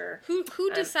practitioners or...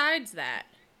 Who decides that?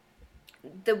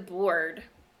 The board.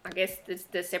 I guess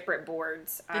the separate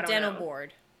boards. The dental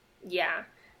board. Yeah.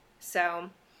 So,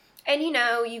 and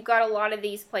you've got a lot of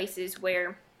these places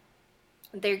where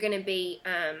they're going to be...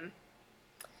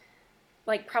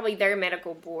 like probably their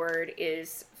medical board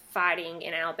is fighting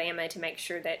in Alabama to make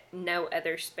sure that no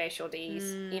other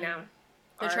specialties,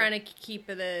 they're trying to keep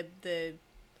the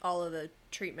all of the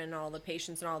treatment and all the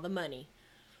patients and all the money.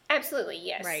 Absolutely,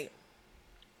 yes. Right.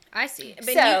 I see.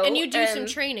 But So, you do some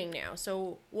training now.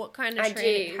 So what kind of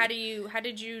training? do. How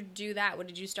did you do that? What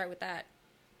did you start with that?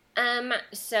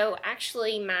 So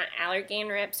actually my Allergan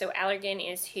rep, so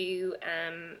Allergan is who,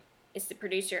 is the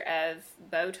producer of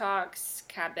Botox,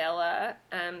 Kybella,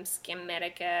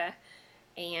 Schemedica,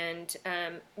 and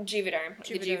Juvederm,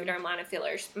 the Juvederm line of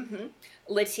fillers.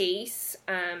 Latisse.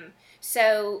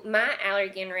 So my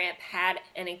Allergan rep had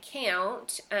an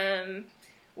account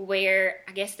where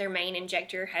I guess their main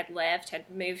injector had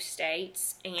moved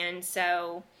states, and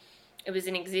so it was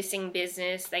an existing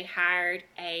business. They hired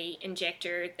a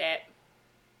injector that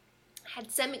had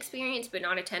some experience, but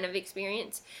not a ton of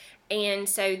experience. And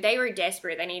so they were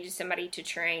desperate. They needed somebody to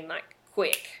train, like,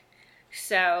 quick.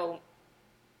 So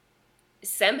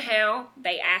somehow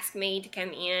they asked me to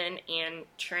come in and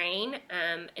train.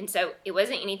 And so it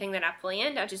wasn't anything that I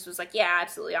planned. I just was like, yeah,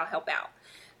 absolutely, I'll help out.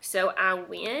 So I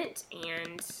went,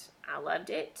 and I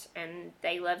loved it. And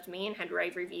they loved me and had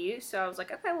rave reviews. So I was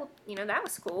like, okay, well, that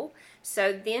was cool.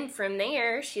 So then from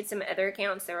there, she had some other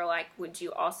accounts that were like, would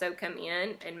you also come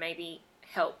in and maybe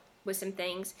help with some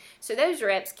things? So those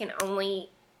reps can only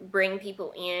bring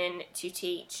people in to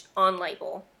teach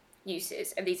on-label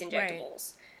uses of these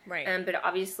injectables. Right. But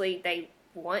obviously they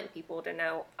want people to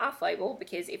know off-label,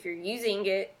 because if you're using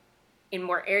it in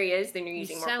more areas, then you're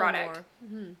using more product.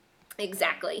 More.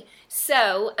 Exactly.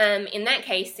 So in that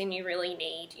case, then you really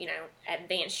need,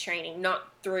 advanced training, not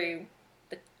through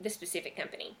the specific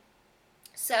company.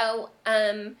 So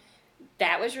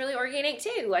that was really organic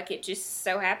too. Like, it just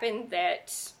so happened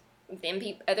that then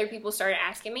other people started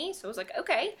asking me. So I was like,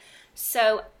 okay.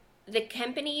 So the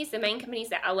main companies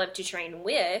that I love to train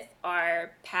with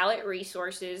are Palette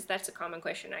Resources. That's a common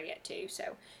question I get too.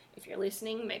 So if you're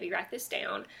listening, maybe write this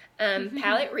down,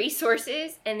 Palette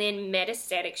Resources, and then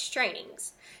Metastaetics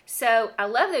Trainings. So I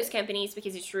love those companies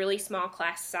because it's really small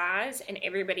class size and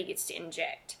everybody gets to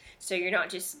inject. So you're not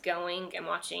just going and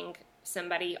watching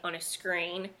somebody on a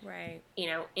screen, Right.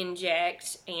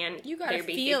 Inject, and You gotta there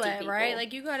be feel 50 it, people. right?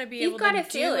 Like, you gotta be You've able gotta to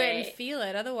feel do it and it. feel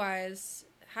it. Otherwise,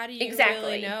 how do you Exactly.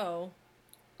 really know?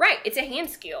 Right, it's a hand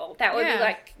skill. That would Yeah. be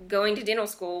like going to dental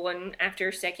school and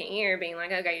after second year being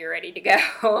like, okay, you're ready to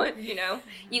go.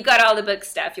 You got all the book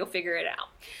stuff, you'll figure it out.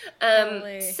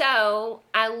 Totally. So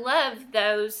I love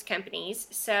those companies.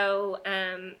 So,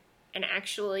 and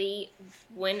actually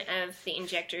one of the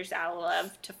injectors I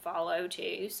love to follow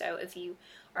too. So if you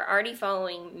are already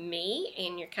following me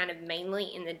and you're kind of mainly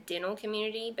in the dental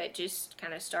community, but just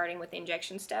kind of starting with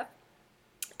injection stuff,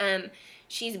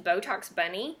 she's Botox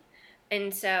Bunny.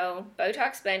 And so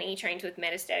Botox Bunny trains with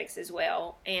Metastaetics as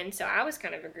well. And so I was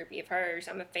kind of a groupie of hers.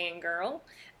 I'm a fangirl.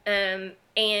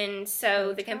 And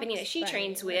so the company that she Botox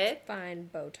trains Bunny. with. Let's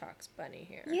find Botox Bunny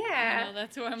here. Yeah. Oh,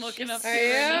 that's what I'm looking up. Are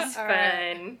you? She's All fun.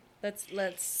 right.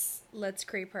 Let's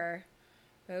creep her.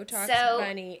 Botox So-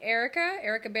 Bunny.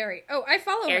 Erica Berry. Oh, I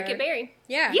follow her. Erica Berry.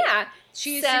 Yeah. Yeah.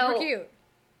 She's So- super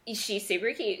cute. She's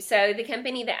super cute. So the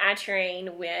company that I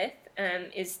train with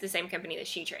is the same company that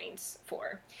she trains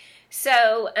for.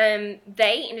 So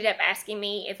they ended up asking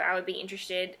me if I would be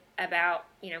interested about,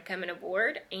 coming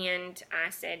aboard. And I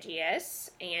said yes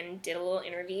and did a little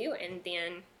interview. And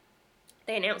then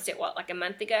they announced it, like a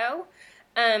month ago.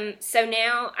 So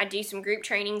now I do some group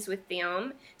trainings with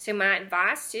them. So my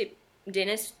advice to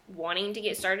dentists wanting to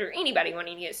get started, or anybody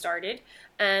wanting to get started,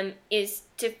 is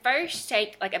to first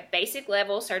take like a basic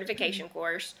level certification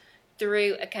course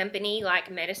through a company like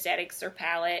Metastaetics or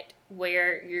Palette,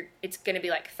 where it's going to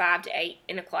be like 5 to 8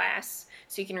 in a class,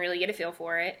 so you can really get a feel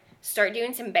for it. Start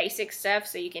doing some basic stuff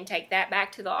so you can take that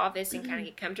back to the office and kind of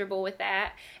get comfortable with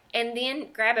that. And then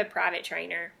grab a private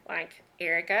trainer like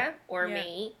Erica or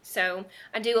me. So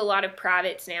I do a lot of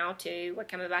privates now too.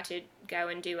 Like I'm about to go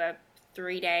and do a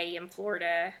 3-day in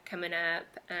Florida coming up.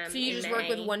 So you in just work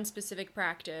with May. one specific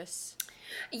practice.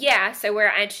 Yeah, so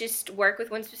where I just work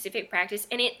with one specific practice,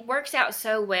 and it works out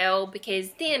so well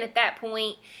because then at that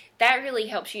point, that really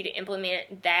helps you to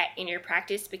implement that in your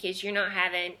practice because you're not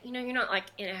having, you're not like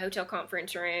in a hotel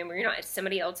conference room or you're not at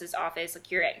somebody else's office.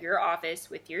 Like you're at your office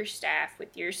with your staff,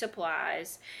 with your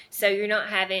supplies. So you're not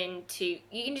having to,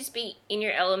 you can just be in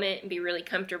your element and be really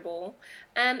comfortable.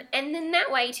 And then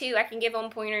that way too, I can give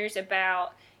them pointers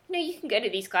about, you can go to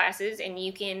these classes and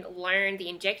you can learn the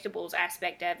injectables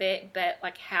aspect of it, but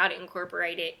like how to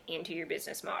incorporate it into your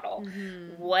business model.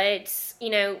 What's,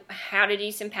 how to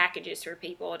do some packages for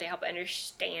people to help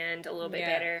understand a little bit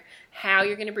better, how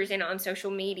you're going to present it on social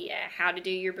media, how to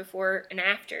do your before and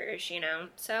afters,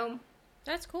 So,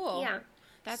 That's cool. yeah.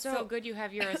 That's so good you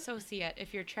have your associate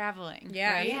if you're traveling.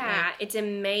 Yeah. right? Yeah, it's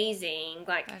amazing.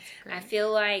 Like, That's great. I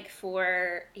feel like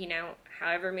for,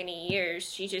 however many years,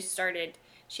 she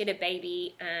had a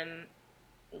baby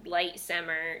late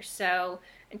summer. So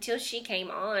until she came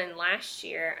on last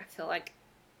year, I feel like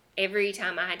every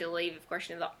time I had to leave, of course,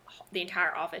 the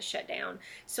entire office shut down.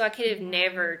 So I could have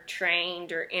never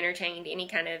trained or entertained any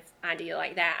kind of idea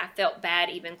like that. I felt bad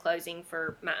even closing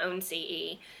for my own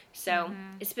CE. So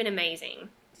it's been amazing.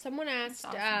 Someone asked,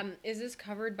 awesome. is this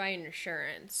covered by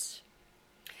insurance?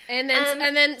 And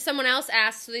then someone else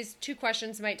asked, so these two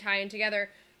questions might tie in together.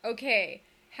 Okay,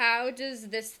 how does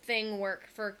this thing work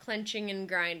for clenching and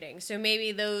grinding? So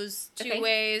maybe those two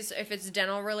ways, if it's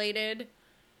dental related.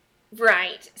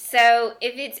 Right. So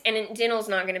and dental's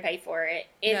not going to pay for it.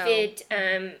 If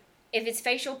No. If it's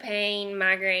facial pain,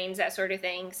 migraines, that sort of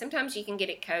thing, sometimes you can get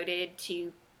it coded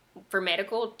for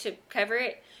medical to cover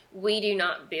it. We do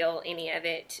not bill any of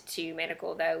it to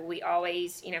medical, though. We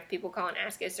always, if people call and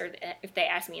ask us, or if they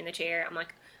ask me in the chair, I'm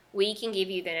like, we can give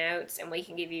you the notes and we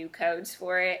can give you codes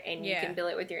for it, and you can bill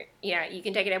it with you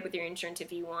can take it up with your insurance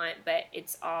if you want, but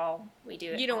it's all, we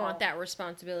do it. You don't all. want that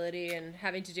responsibility and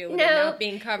having to deal with it not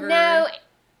being covered. No,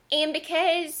 and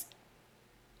because,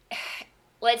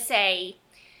 let's say,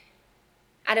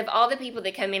 out of all the people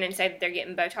that come in and say that they're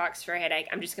getting Botox for a headache,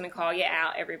 I'm just going to call you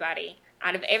out, everybody.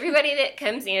 Out of everybody that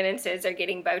comes in and says they're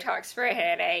getting Botox for a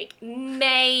headache,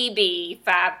 maybe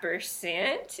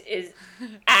 5% is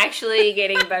actually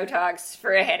getting Botox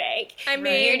for a headache. I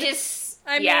mean, You're just,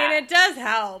 mean, it does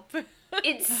help.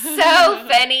 It's so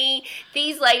funny.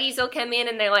 These ladies will come in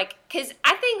and they're like, because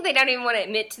I think they don't even want to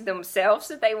admit to themselves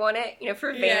that they want it,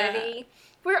 for vanity.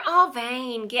 we're all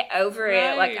vain. Get over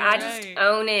it. Like, I just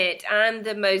own it. I'm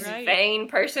the most vain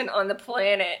person on the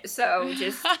planet. So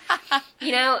just,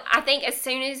 I think as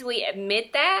soon as we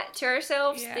admit that to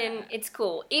ourselves, then it's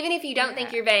cool. Even if you don't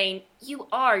think you're vain, you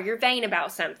are. You're vain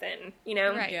about something,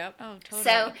 Right. Yep. Oh, totally.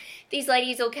 So these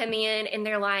ladies will come in and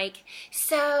they're like,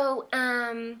 so,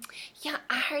 yeah,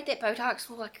 I heard that Botox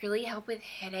will like really help with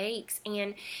headaches.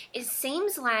 And it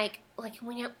seems like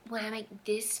when I make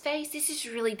this face, this is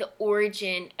really the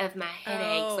origin of my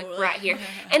headaches, like right here.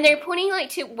 And they're pointing like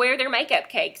to where their makeup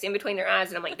cakes in between their eyes,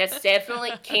 and I'm like, that's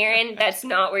definitely Karen. That's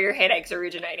not where your headache's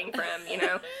originating from.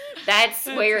 That's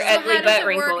where your ugly butt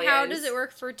wrinkle is. How does it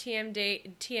work for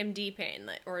TMD pain,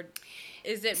 or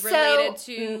is it related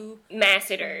to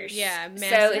masseters? Yeah, masseters.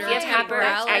 So if you have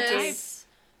hyperactive.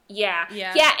 Yeah,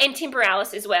 and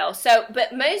temporalis as well. So,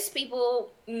 but most people,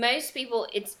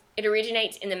 it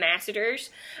originates in the masseters.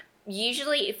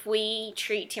 Usually, if we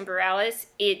treat temporalis,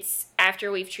 it's after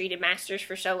we've treated masseters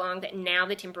for so long that now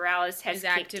the temporalis has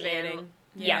kicked in.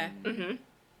 Yeah. Mm-hmm.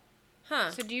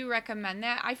 Huh. So, do you recommend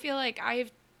that? I feel like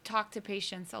I've talked to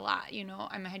patients a lot.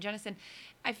 I'm a hygienist, and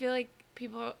I feel like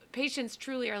patients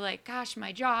truly are like, gosh,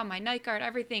 my jaw, my night guard,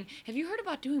 everything. Have you heard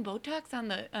about doing Botox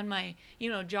on my,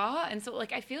 jaw? And so,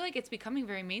 I feel like it's becoming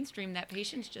very mainstream that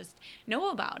patients just know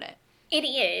about it. It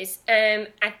is.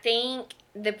 I think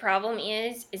the problem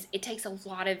is it takes a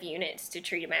lot of units to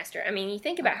treat a masseter. I mean, you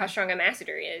think about how strong a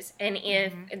masseter is, and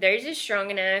if theirs is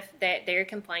strong enough that they're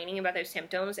complaining about those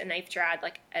symptoms and they've tried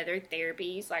like other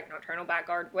therapies like nocturnal back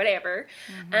guard, whatever,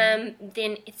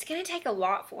 then it's going to take a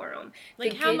lot for them.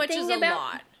 Like how much is a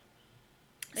lot?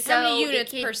 Like how many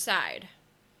units per side?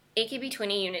 It could be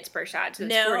 20 units per side, so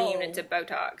it's 40 units of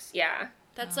Botox. Yeah.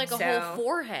 That's like a whole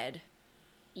forehead.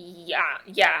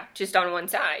 Yeah, just on one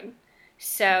side.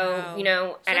 So,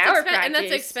 at our practice... And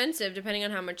that's expensive, depending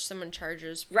on how much someone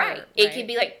charges per... Right. It could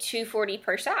be like $240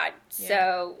 per side. Yeah.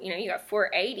 So, you got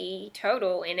 $480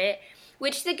 total in it.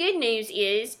 Which the good news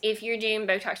is, if you're doing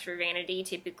Botox for vanity,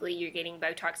 typically you're getting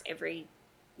Botox every,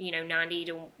 90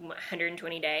 to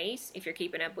 120 days, if you're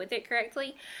keeping up with it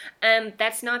correctly.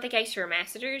 That's not the case for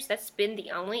masseters. That's been the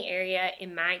only area,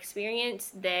 in my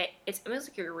experience, that it's almost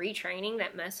like you're retraining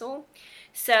that muscle.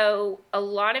 So, a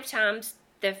lot of times,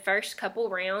 the first couple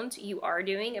rounds you are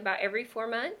doing about every 4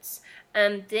 months.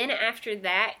 Then after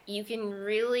that, you can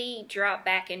really drop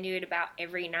back and do it about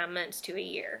every 9 months to a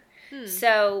year.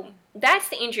 So that's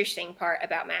the interesting part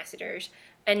about masseters.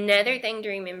 Another thing to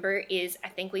remember is I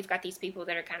think we've got these people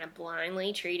that are kind of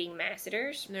blindly treating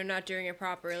masseters. They're not doing it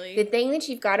properly. The thing that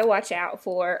you've got to watch out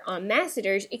for on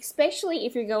masseters, especially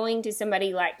if you're going to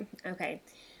somebody like,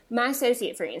 my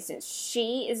associate, for instance,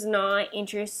 she is not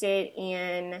interested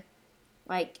in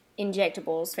like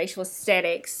injectables, facial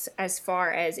aesthetics as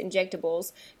far as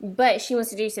injectables, but she wants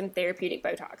to do some therapeutic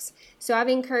Botox. So I've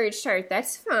encouraged her,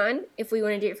 that's fine if we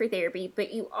want to do it for therapy,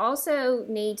 but you also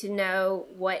need to know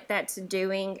what that's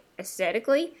doing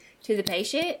aesthetically to the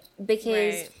patient,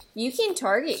 because you can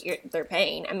target their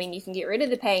pain. I mean, you can get rid of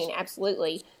the pain,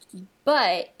 absolutely,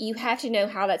 but you have to know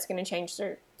how that's going to change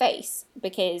their face,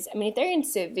 because, I mean, if they're in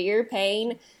severe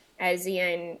pain, as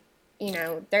in,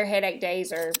 their headache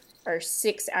days are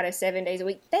 6 out of 7 days a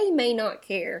week, they may not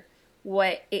care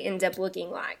what it ends up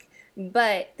looking like.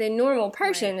 But the normal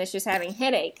person that's just having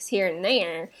headaches here and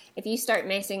there, if you start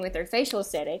messing with their facial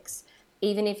aesthetics,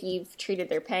 even if you've treated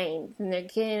their pain, then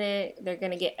they're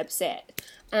gonna get upset.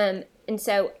 And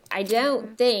so I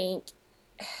don't think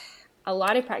a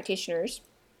lot of practitioners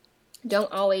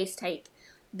don't always take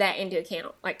that into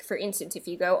account. Like, for instance, if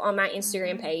you go on my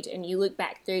Instagram page and you look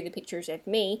back through the pictures of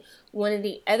me, one of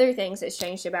the other things that's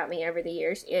changed about me over the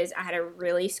years is I had a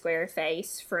really square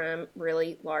face from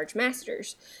really large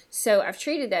masseters. So I've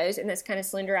treated those, and that's kind of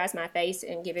slenderized my face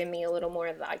and given me a little more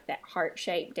of like that heart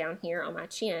shape down here on my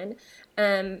chin.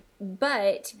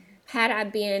 But had I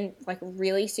been like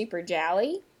really super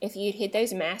jowly, if you'd hit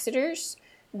those masseters,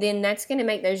 then that's going to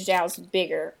make those jowls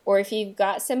bigger. Or if you've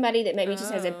got somebody that maybe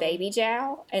just has a baby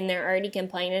jowl and they're already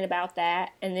complaining about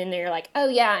that, and then they're like, oh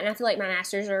yeah, and I feel like my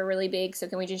masseters are really big, so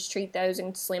can we just treat those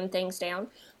and slim things down?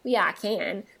 Well, yeah, I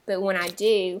can. But when I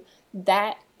do,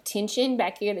 that tension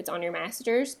back here that's on your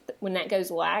masseters, when that goes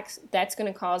lax, that's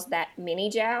going to cause that mini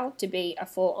jowl to be a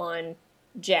full-on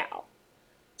jowl.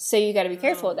 So you got to be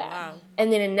careful of that. Wow.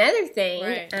 And then another thing,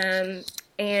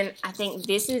 and I think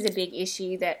this is a big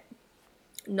issue that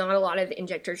not a lot of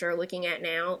injectors are looking at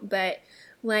now, but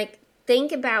like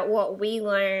think about what we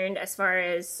learned as far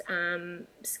as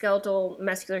skeletal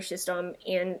muscular system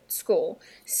in school.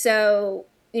 So,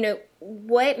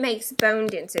 what makes bone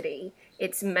density?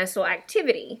 It's muscle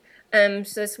activity. So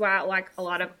that's why like a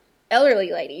lot of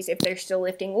elderly ladies, if they're still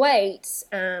lifting weights,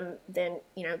 then,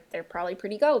 they're probably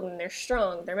pretty golden. They're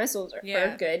strong. Their muscles are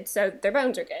good. So their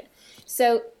bones are good.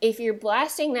 So if you're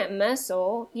blasting that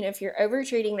muscle, if you're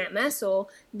over-treating that muscle,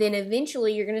 then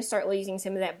eventually you're going to start losing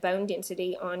some of that bone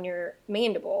density on your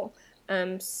mandible.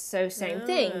 So same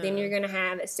thing. Then you're going to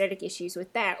have aesthetic issues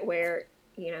with that where,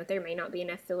 there may not be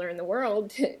enough filler in the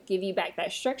world to give you back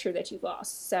that structure that you've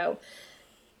lost. So,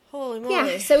 holy moly.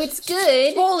 yeah, so it's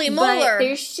good. Holy molar. But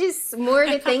there's just more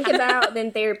to think about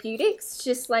than therapeutics,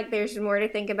 just like there's more to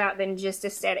think about than just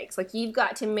aesthetics. Like, you've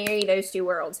got to marry those two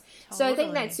worlds. Totally. So I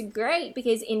think that's great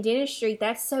because in dentistry,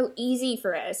 that's so easy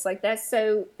for us. Like,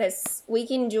 we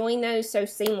can join those so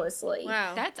seamlessly.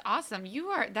 Wow. That's awesome.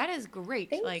 That is great.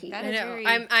 Thank you. That is very...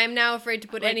 I'm now afraid to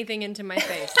put anything into my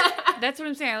face. That's what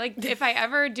I'm saying. If I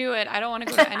ever do it, I don't want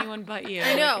to go to anyone but you.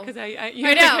 I know. Because I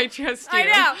know. I trust you. I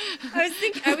know.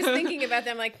 I was thinking about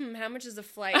that. I'm like, how much is a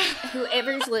flight?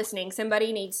 Whoever's listening,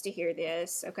 somebody needs to hear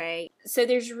this, okay? So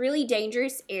there's really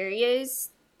dangerous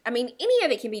areas. I mean, any of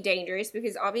it can be dangerous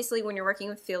because obviously when you're working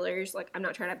with fillers, like I'm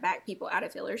not trying to back people out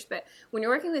of fillers, but when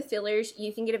you're working with fillers,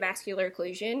 you can get a vascular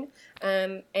occlusion.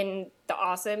 And the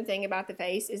awesome thing about the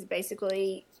face is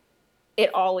basically it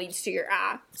all leads to your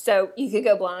eye. So you could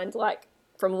go blind like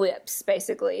from lips,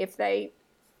 basically, if they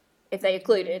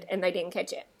occluded and they didn't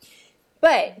catch it.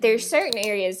 But there's certain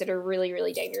areas that are really,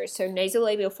 really dangerous. So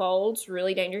nasolabial folds,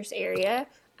 really dangerous area.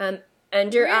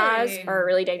 Under eyes are a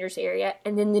really dangerous area.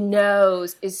 And then the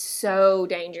nose is so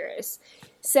dangerous.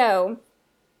 So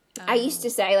I used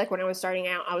to say, like when I was starting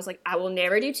out, I was like, I will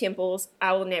never do temples.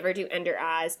 I will never do under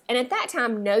eyes. And at that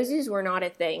time, noses were not a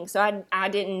thing. So I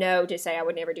didn't know to say I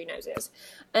would never do noses.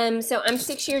 So I'm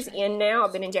 6 years in now.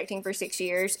 I've been injecting for 6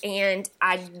 years. And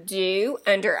I do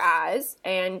under eyes.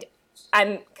 And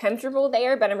I'm comfortable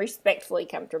there, but I'm respectfully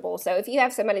comfortable. So if you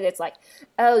have somebody that's like,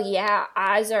 oh yeah,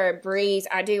 eyes are a breeze,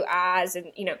 I do eyes,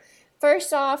 and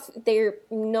first off, they're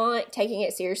not taking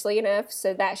it seriously enough,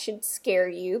 so that should scare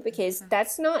you because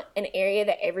that's not an area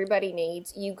that everybody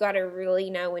needs. You got to really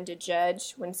know when to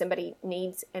judge when somebody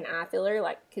needs an eye filler,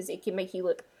 because it can make you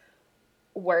look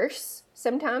worse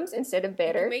sometimes instead of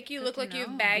better. Make you look like you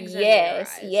have bags under your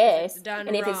eyes. Yes.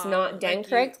 And if it's not done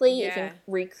correctly, it can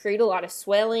recruit a lot of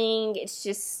swelling. It's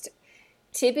just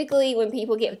typically when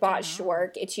people get botched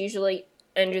work, it's usually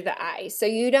under the eyes. So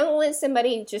you don't want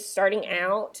somebody just starting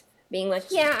out being like,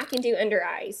 yeah, I can do under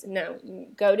eyes. No,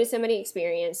 go to somebody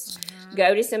experienced.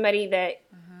 Go to somebody that.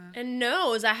 And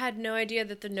nose, I had no idea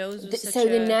that the nose was such so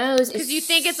the nose is because you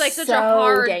think it's like such so a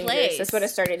hard dangerous. place. That's what I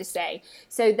started to say.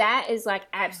 So that is like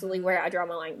absolutely where I draw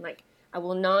my line. Like I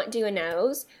will not do a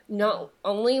nose. Not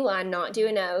only will I not do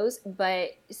a nose, but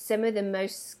some of the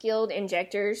most skilled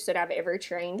injectors that I've ever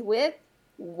trained with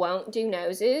won't do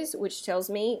noses, which tells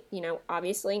me,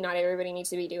 obviously not everybody needs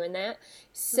to be doing that.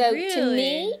 So to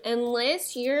me,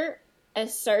 unless you're a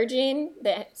surgeon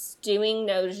that's doing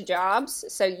those jobs,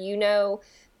 so you know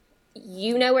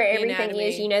where everything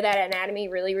is, you know that anatomy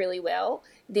really, really well,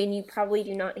 then you probably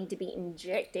do not need to be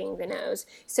injecting the nose.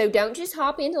 So don't just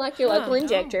hop into like your local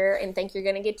injector and think you're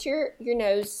going to get your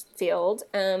nose filled.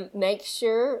 Make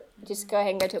sure, just go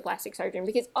ahead and go to a plastic surgeon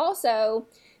because also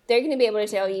they're going to be able to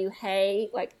tell you, hey,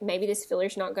 like maybe this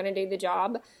filler's not going to do the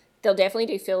job. They'll definitely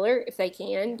do filler if they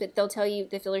can, but they'll tell you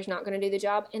the filler's not going to do the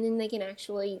job, and then they can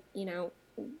actually,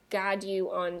 guide you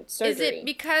on surgery. Is it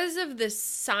because of the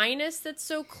sinus that's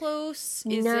so close?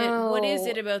 No. What is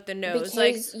it about the nose?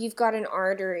 Because you've got an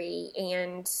artery,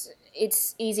 and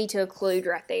it's easy to occlude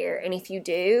right there, and if you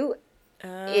do,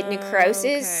 it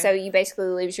necroses, so you basically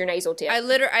lose your nasal tip. I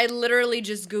literally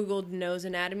just Googled nose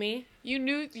anatomy. You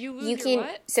lose your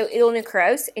what? So it'll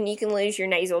necrose, and you can lose your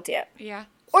nasal tip. Yeah.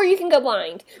 Or you can go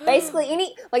blind.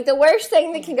 Basically, the worst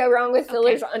thing that can go wrong with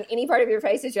fillers on any part of your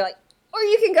face is or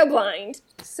you can go blind.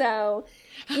 So,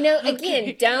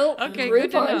 again, don't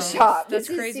Groupon shop. That's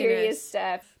this craziness. Is serious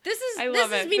stuff. This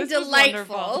has been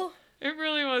delightful. It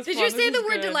really was. Did you say the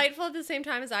word delightful at the same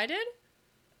time as I did?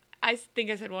 I think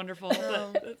I said wonderful,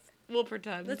 but we'll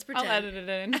pretend. Let's pretend. I'll edit it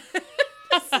in.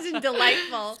 This is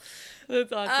delightful.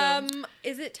 That's awesome.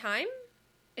 Is it time?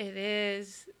 It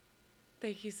is.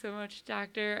 Thank you so much,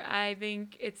 Doctor. I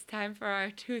think it's time for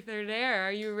our tooth or dare.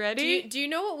 Are you ready? Do you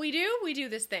know what we do? We do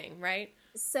this thing, right?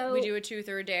 So we do a tooth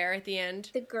or a dare at the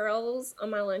end. The girls on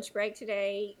my lunch break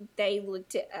today, they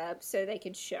looked it up so they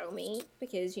could show me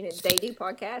because, they do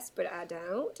podcasts, but I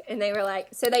don't. And they were like,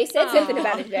 so they said something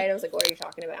about it today, and I was like, what are you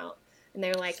talking about? And they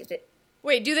were like,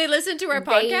 wait, do they listen to our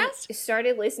podcast? They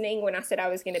started listening when I said I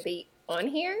was going to be on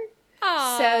here.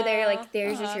 So they're like,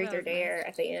 there's Aw, a truth that or was dare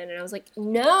at the end. And I was like,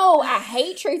 no, I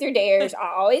hate truth or dares.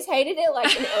 I always hated it.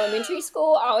 Like in elementary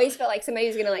school, I always felt like somebody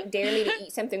was going to like dare me to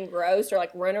eat something gross or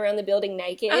like run around the building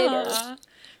naked. Or...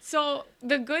 So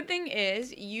the good thing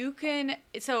is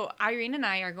so Irene and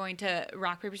I are going to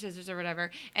rock, paper, scissors or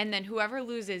whatever. And then whoever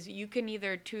loses, you can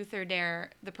either truth or dare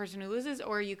the person who loses,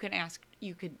 or you can ask,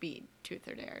 you could be truth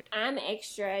or dared. I'm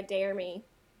extra, dare me.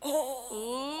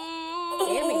 Ooh.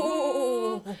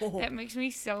 That makes me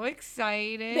so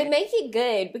excited. But make it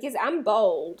good because I'm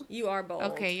bold. You are bold.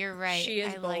 Okay, you're right. She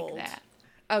is I bold. like that.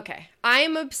 Okay. I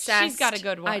am obsessed. She's got a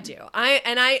good one. I do.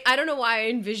 I don't know why I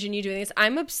envision you doing this.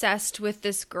 I'm obsessed with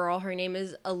this girl. Her name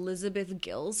is Elizabeth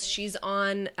Gills. She's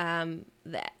on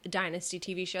the Dynasty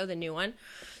TV show, the new one.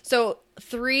 So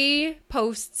 3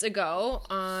 posts ago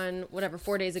on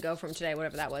 4 days ago from today,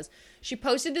 whatever that was, she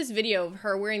posted this video of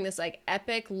her wearing this like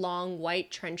epic long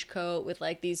white trench coat with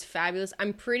like these fabulous,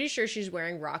 I'm pretty sure she's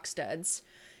wearing rock studs,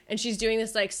 and she's doing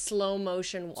this like slow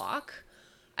motion walk.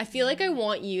 I feel like I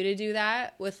want you to do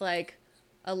that with like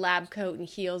a lab coat and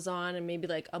heels on and maybe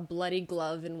like a bloody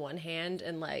glove in one hand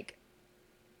and like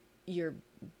your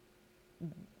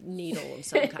needle of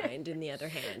some kind in the other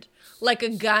hand. Like a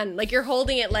gun. Like you're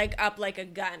holding it like up like a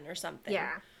gun or something.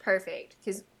 Yeah, perfect.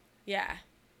 Because Yeah.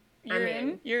 You're I'm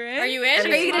in. You're in? Are you in?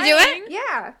 I'm Are you in. going to do it?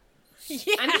 yeah, Yes.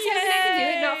 I'm just hoping I can do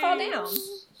it and not fall down.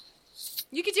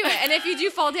 You could do it. And if you do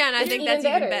fall down, I It's think even that's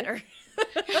even better. better.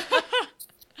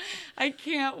 I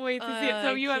can't wait to see it. So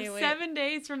I you have can't wait. 7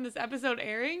 days from this episode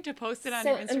airing to post it on So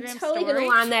your I'm Instagram totally story. going to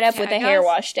line that up with a Tag hair us.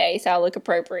 wash day so I'll look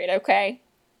appropriate, okay?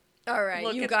 All right.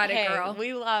 Look You at- got it, hey, girl.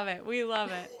 We love it. We love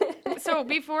it. So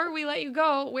before we let you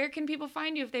go, where can people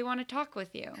find you if they want to talk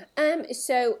with you?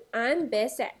 So I'm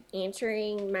best at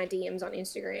answering my DMs on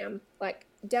Instagram. Like,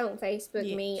 don't Facebook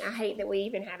Yeah. me. I hate that we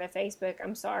even have a Facebook.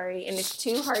 I'm sorry. And it's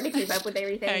too hard to keep up with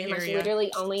everything. I And like hear ya.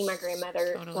 literally only my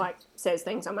grandmother Totally. like says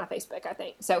things on my Facebook, I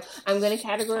think. So I'm gonna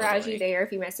categorize Totally. you there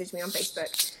if you message me on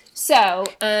Facebook. So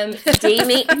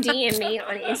DM me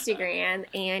on Instagram,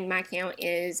 and my account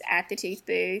is at the Tooth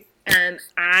Booth. I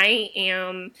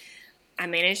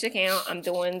manage the account. I'm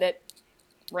the one that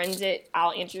runs it.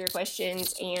 I'll answer your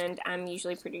questions, and I'm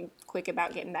usually pretty quick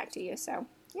about getting back to you. So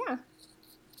yeah.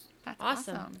 That's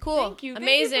Awesome. Cool. Thank you.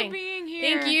 Amazing. Thank you for being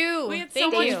here. Thank you. We had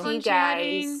Thank so much you. fun Thank you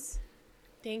chatting. guys.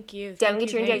 Thank you. Don't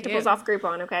get your Thank you. injectables off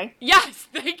Groupon, okay? Yes,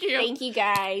 thank you. Thank you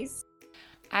guys.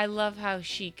 I love how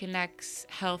she connects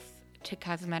health to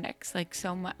cosmetics, like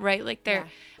so much, right? Like they're,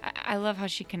 I love how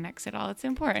she connects it all. It's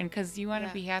important because you want to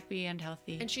Yeah. be happy and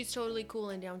healthy. And she's totally cool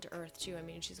and down to earth too. I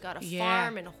mean, she's got a Yeah.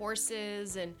 farm and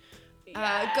horses, and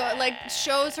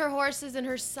shows her horses. And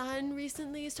her son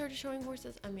recently started showing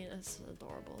horses. I mean, it's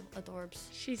adorable, adorbs.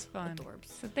 She's fun. Adorbs.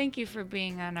 So thank you for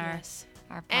being on our Yes.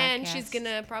 podcast. And she's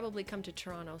gonna probably come to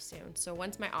Toronto soon. So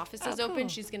once my office is open, cool.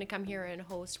 she's gonna come here and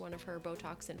host one of her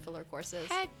Botox and filler courses.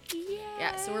 Heck yes.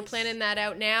 Yeah, so we're planning that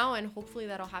out now, and hopefully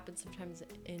that'll happen sometime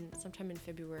in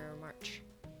February or March.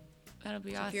 That'll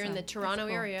be So awesome. if you're in the That's Toronto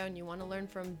cool. area and you want to learn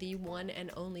from the one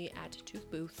and only at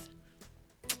Tooth Booth,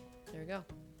 there you go.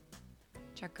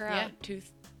 check her Yeah. out.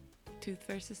 Tooth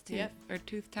versus tooth, Yep. or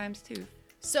tooth times tooth.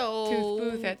 So Tooth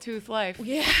booth at Tooth Life.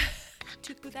 Yeah.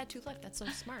 Tooth Booth at Tooth Life. That's so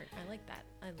smart. I like that.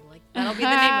 That'll be the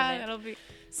name of it. That'll be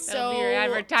So your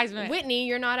advertisement. Whitney,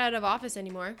 you're not out of office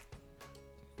anymore.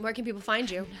 Where can people find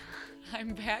you?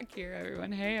 I'm back here,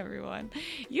 everyone. Hey, everyone.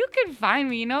 You can find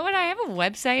me. You know what? I have a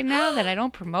website now that I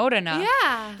don't promote enough.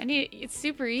 Yeah. It's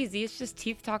super easy. It's just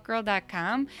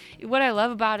teethtalkgirl.com. What I love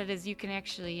about it is you can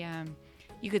actually,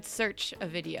 you could search a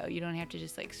video. You don't have to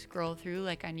just like scroll through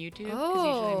like on YouTube. Because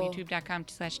usually I'm Oh.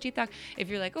 youtube.com/teethtalk. If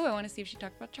you're like, oh, I want to see if she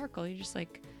talked about charcoal, you just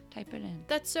like type it in.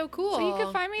 That's so cool. So you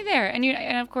can find me there.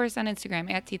 And of course on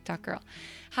Instagram at teethtalkgirl.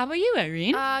 How about you,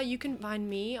 Irene? You can find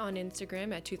me on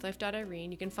Instagram at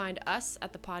toothlife.irene. You can find us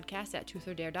at the podcast at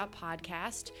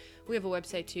toothordare.podcast. We have a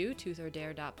website too,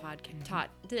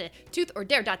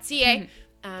 toothordare.ca.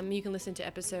 You can listen to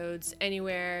episodes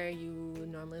anywhere you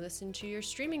normally listen to your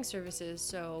streaming services.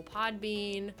 So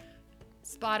Podbean,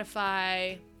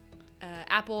 Spotify,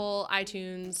 Apple,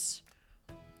 iTunes,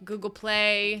 Google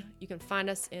Play. You can find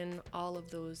us in all of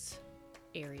those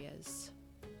areas.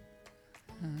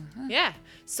 Yeah.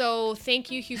 So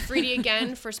thank you, Hugh Freedy,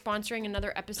 again for sponsoring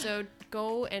another episode.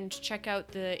 Go and check out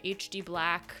the HD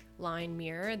Black line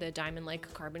mirror, the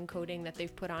diamond-like carbon coating that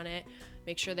they've put on it.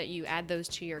 Make sure that you add those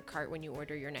to your cart when you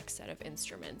order your next set of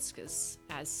instruments, because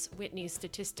as Whitney's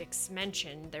statistics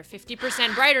mentioned, they're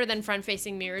 50% brighter than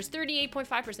front-facing mirrors,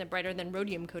 38.5% brighter than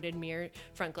rhodium-coated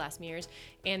front glass mirrors,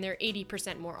 and they're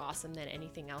 80% more awesome than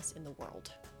anything else in the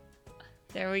world.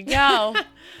 There we go.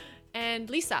 And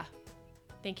Lisa.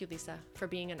 Thank you, Lisa, for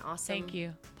being an awesome Thank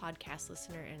you. podcast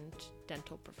listener and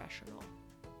dental professional.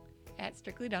 At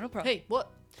Strictly Dental Pro. Hey,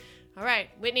 what? All right,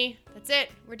 Whitney, that's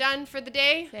it. We're done for the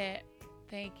day. That's it.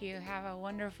 Thank you. Have a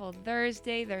wonderful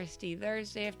Thursday, Thirsty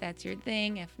Thursday, if that's your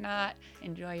thing. If not,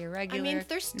 enjoy your regular,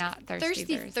 not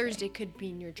Thirsty Thursday could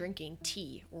mean you're drinking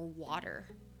tea or water.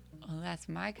 Oh, that's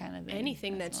my kind of thing.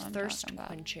 Anything that's what I'm thirst talking about.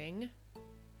 quenching.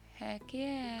 Heck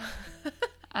yeah.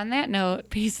 On that note,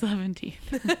 peace, love, and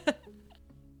teeth.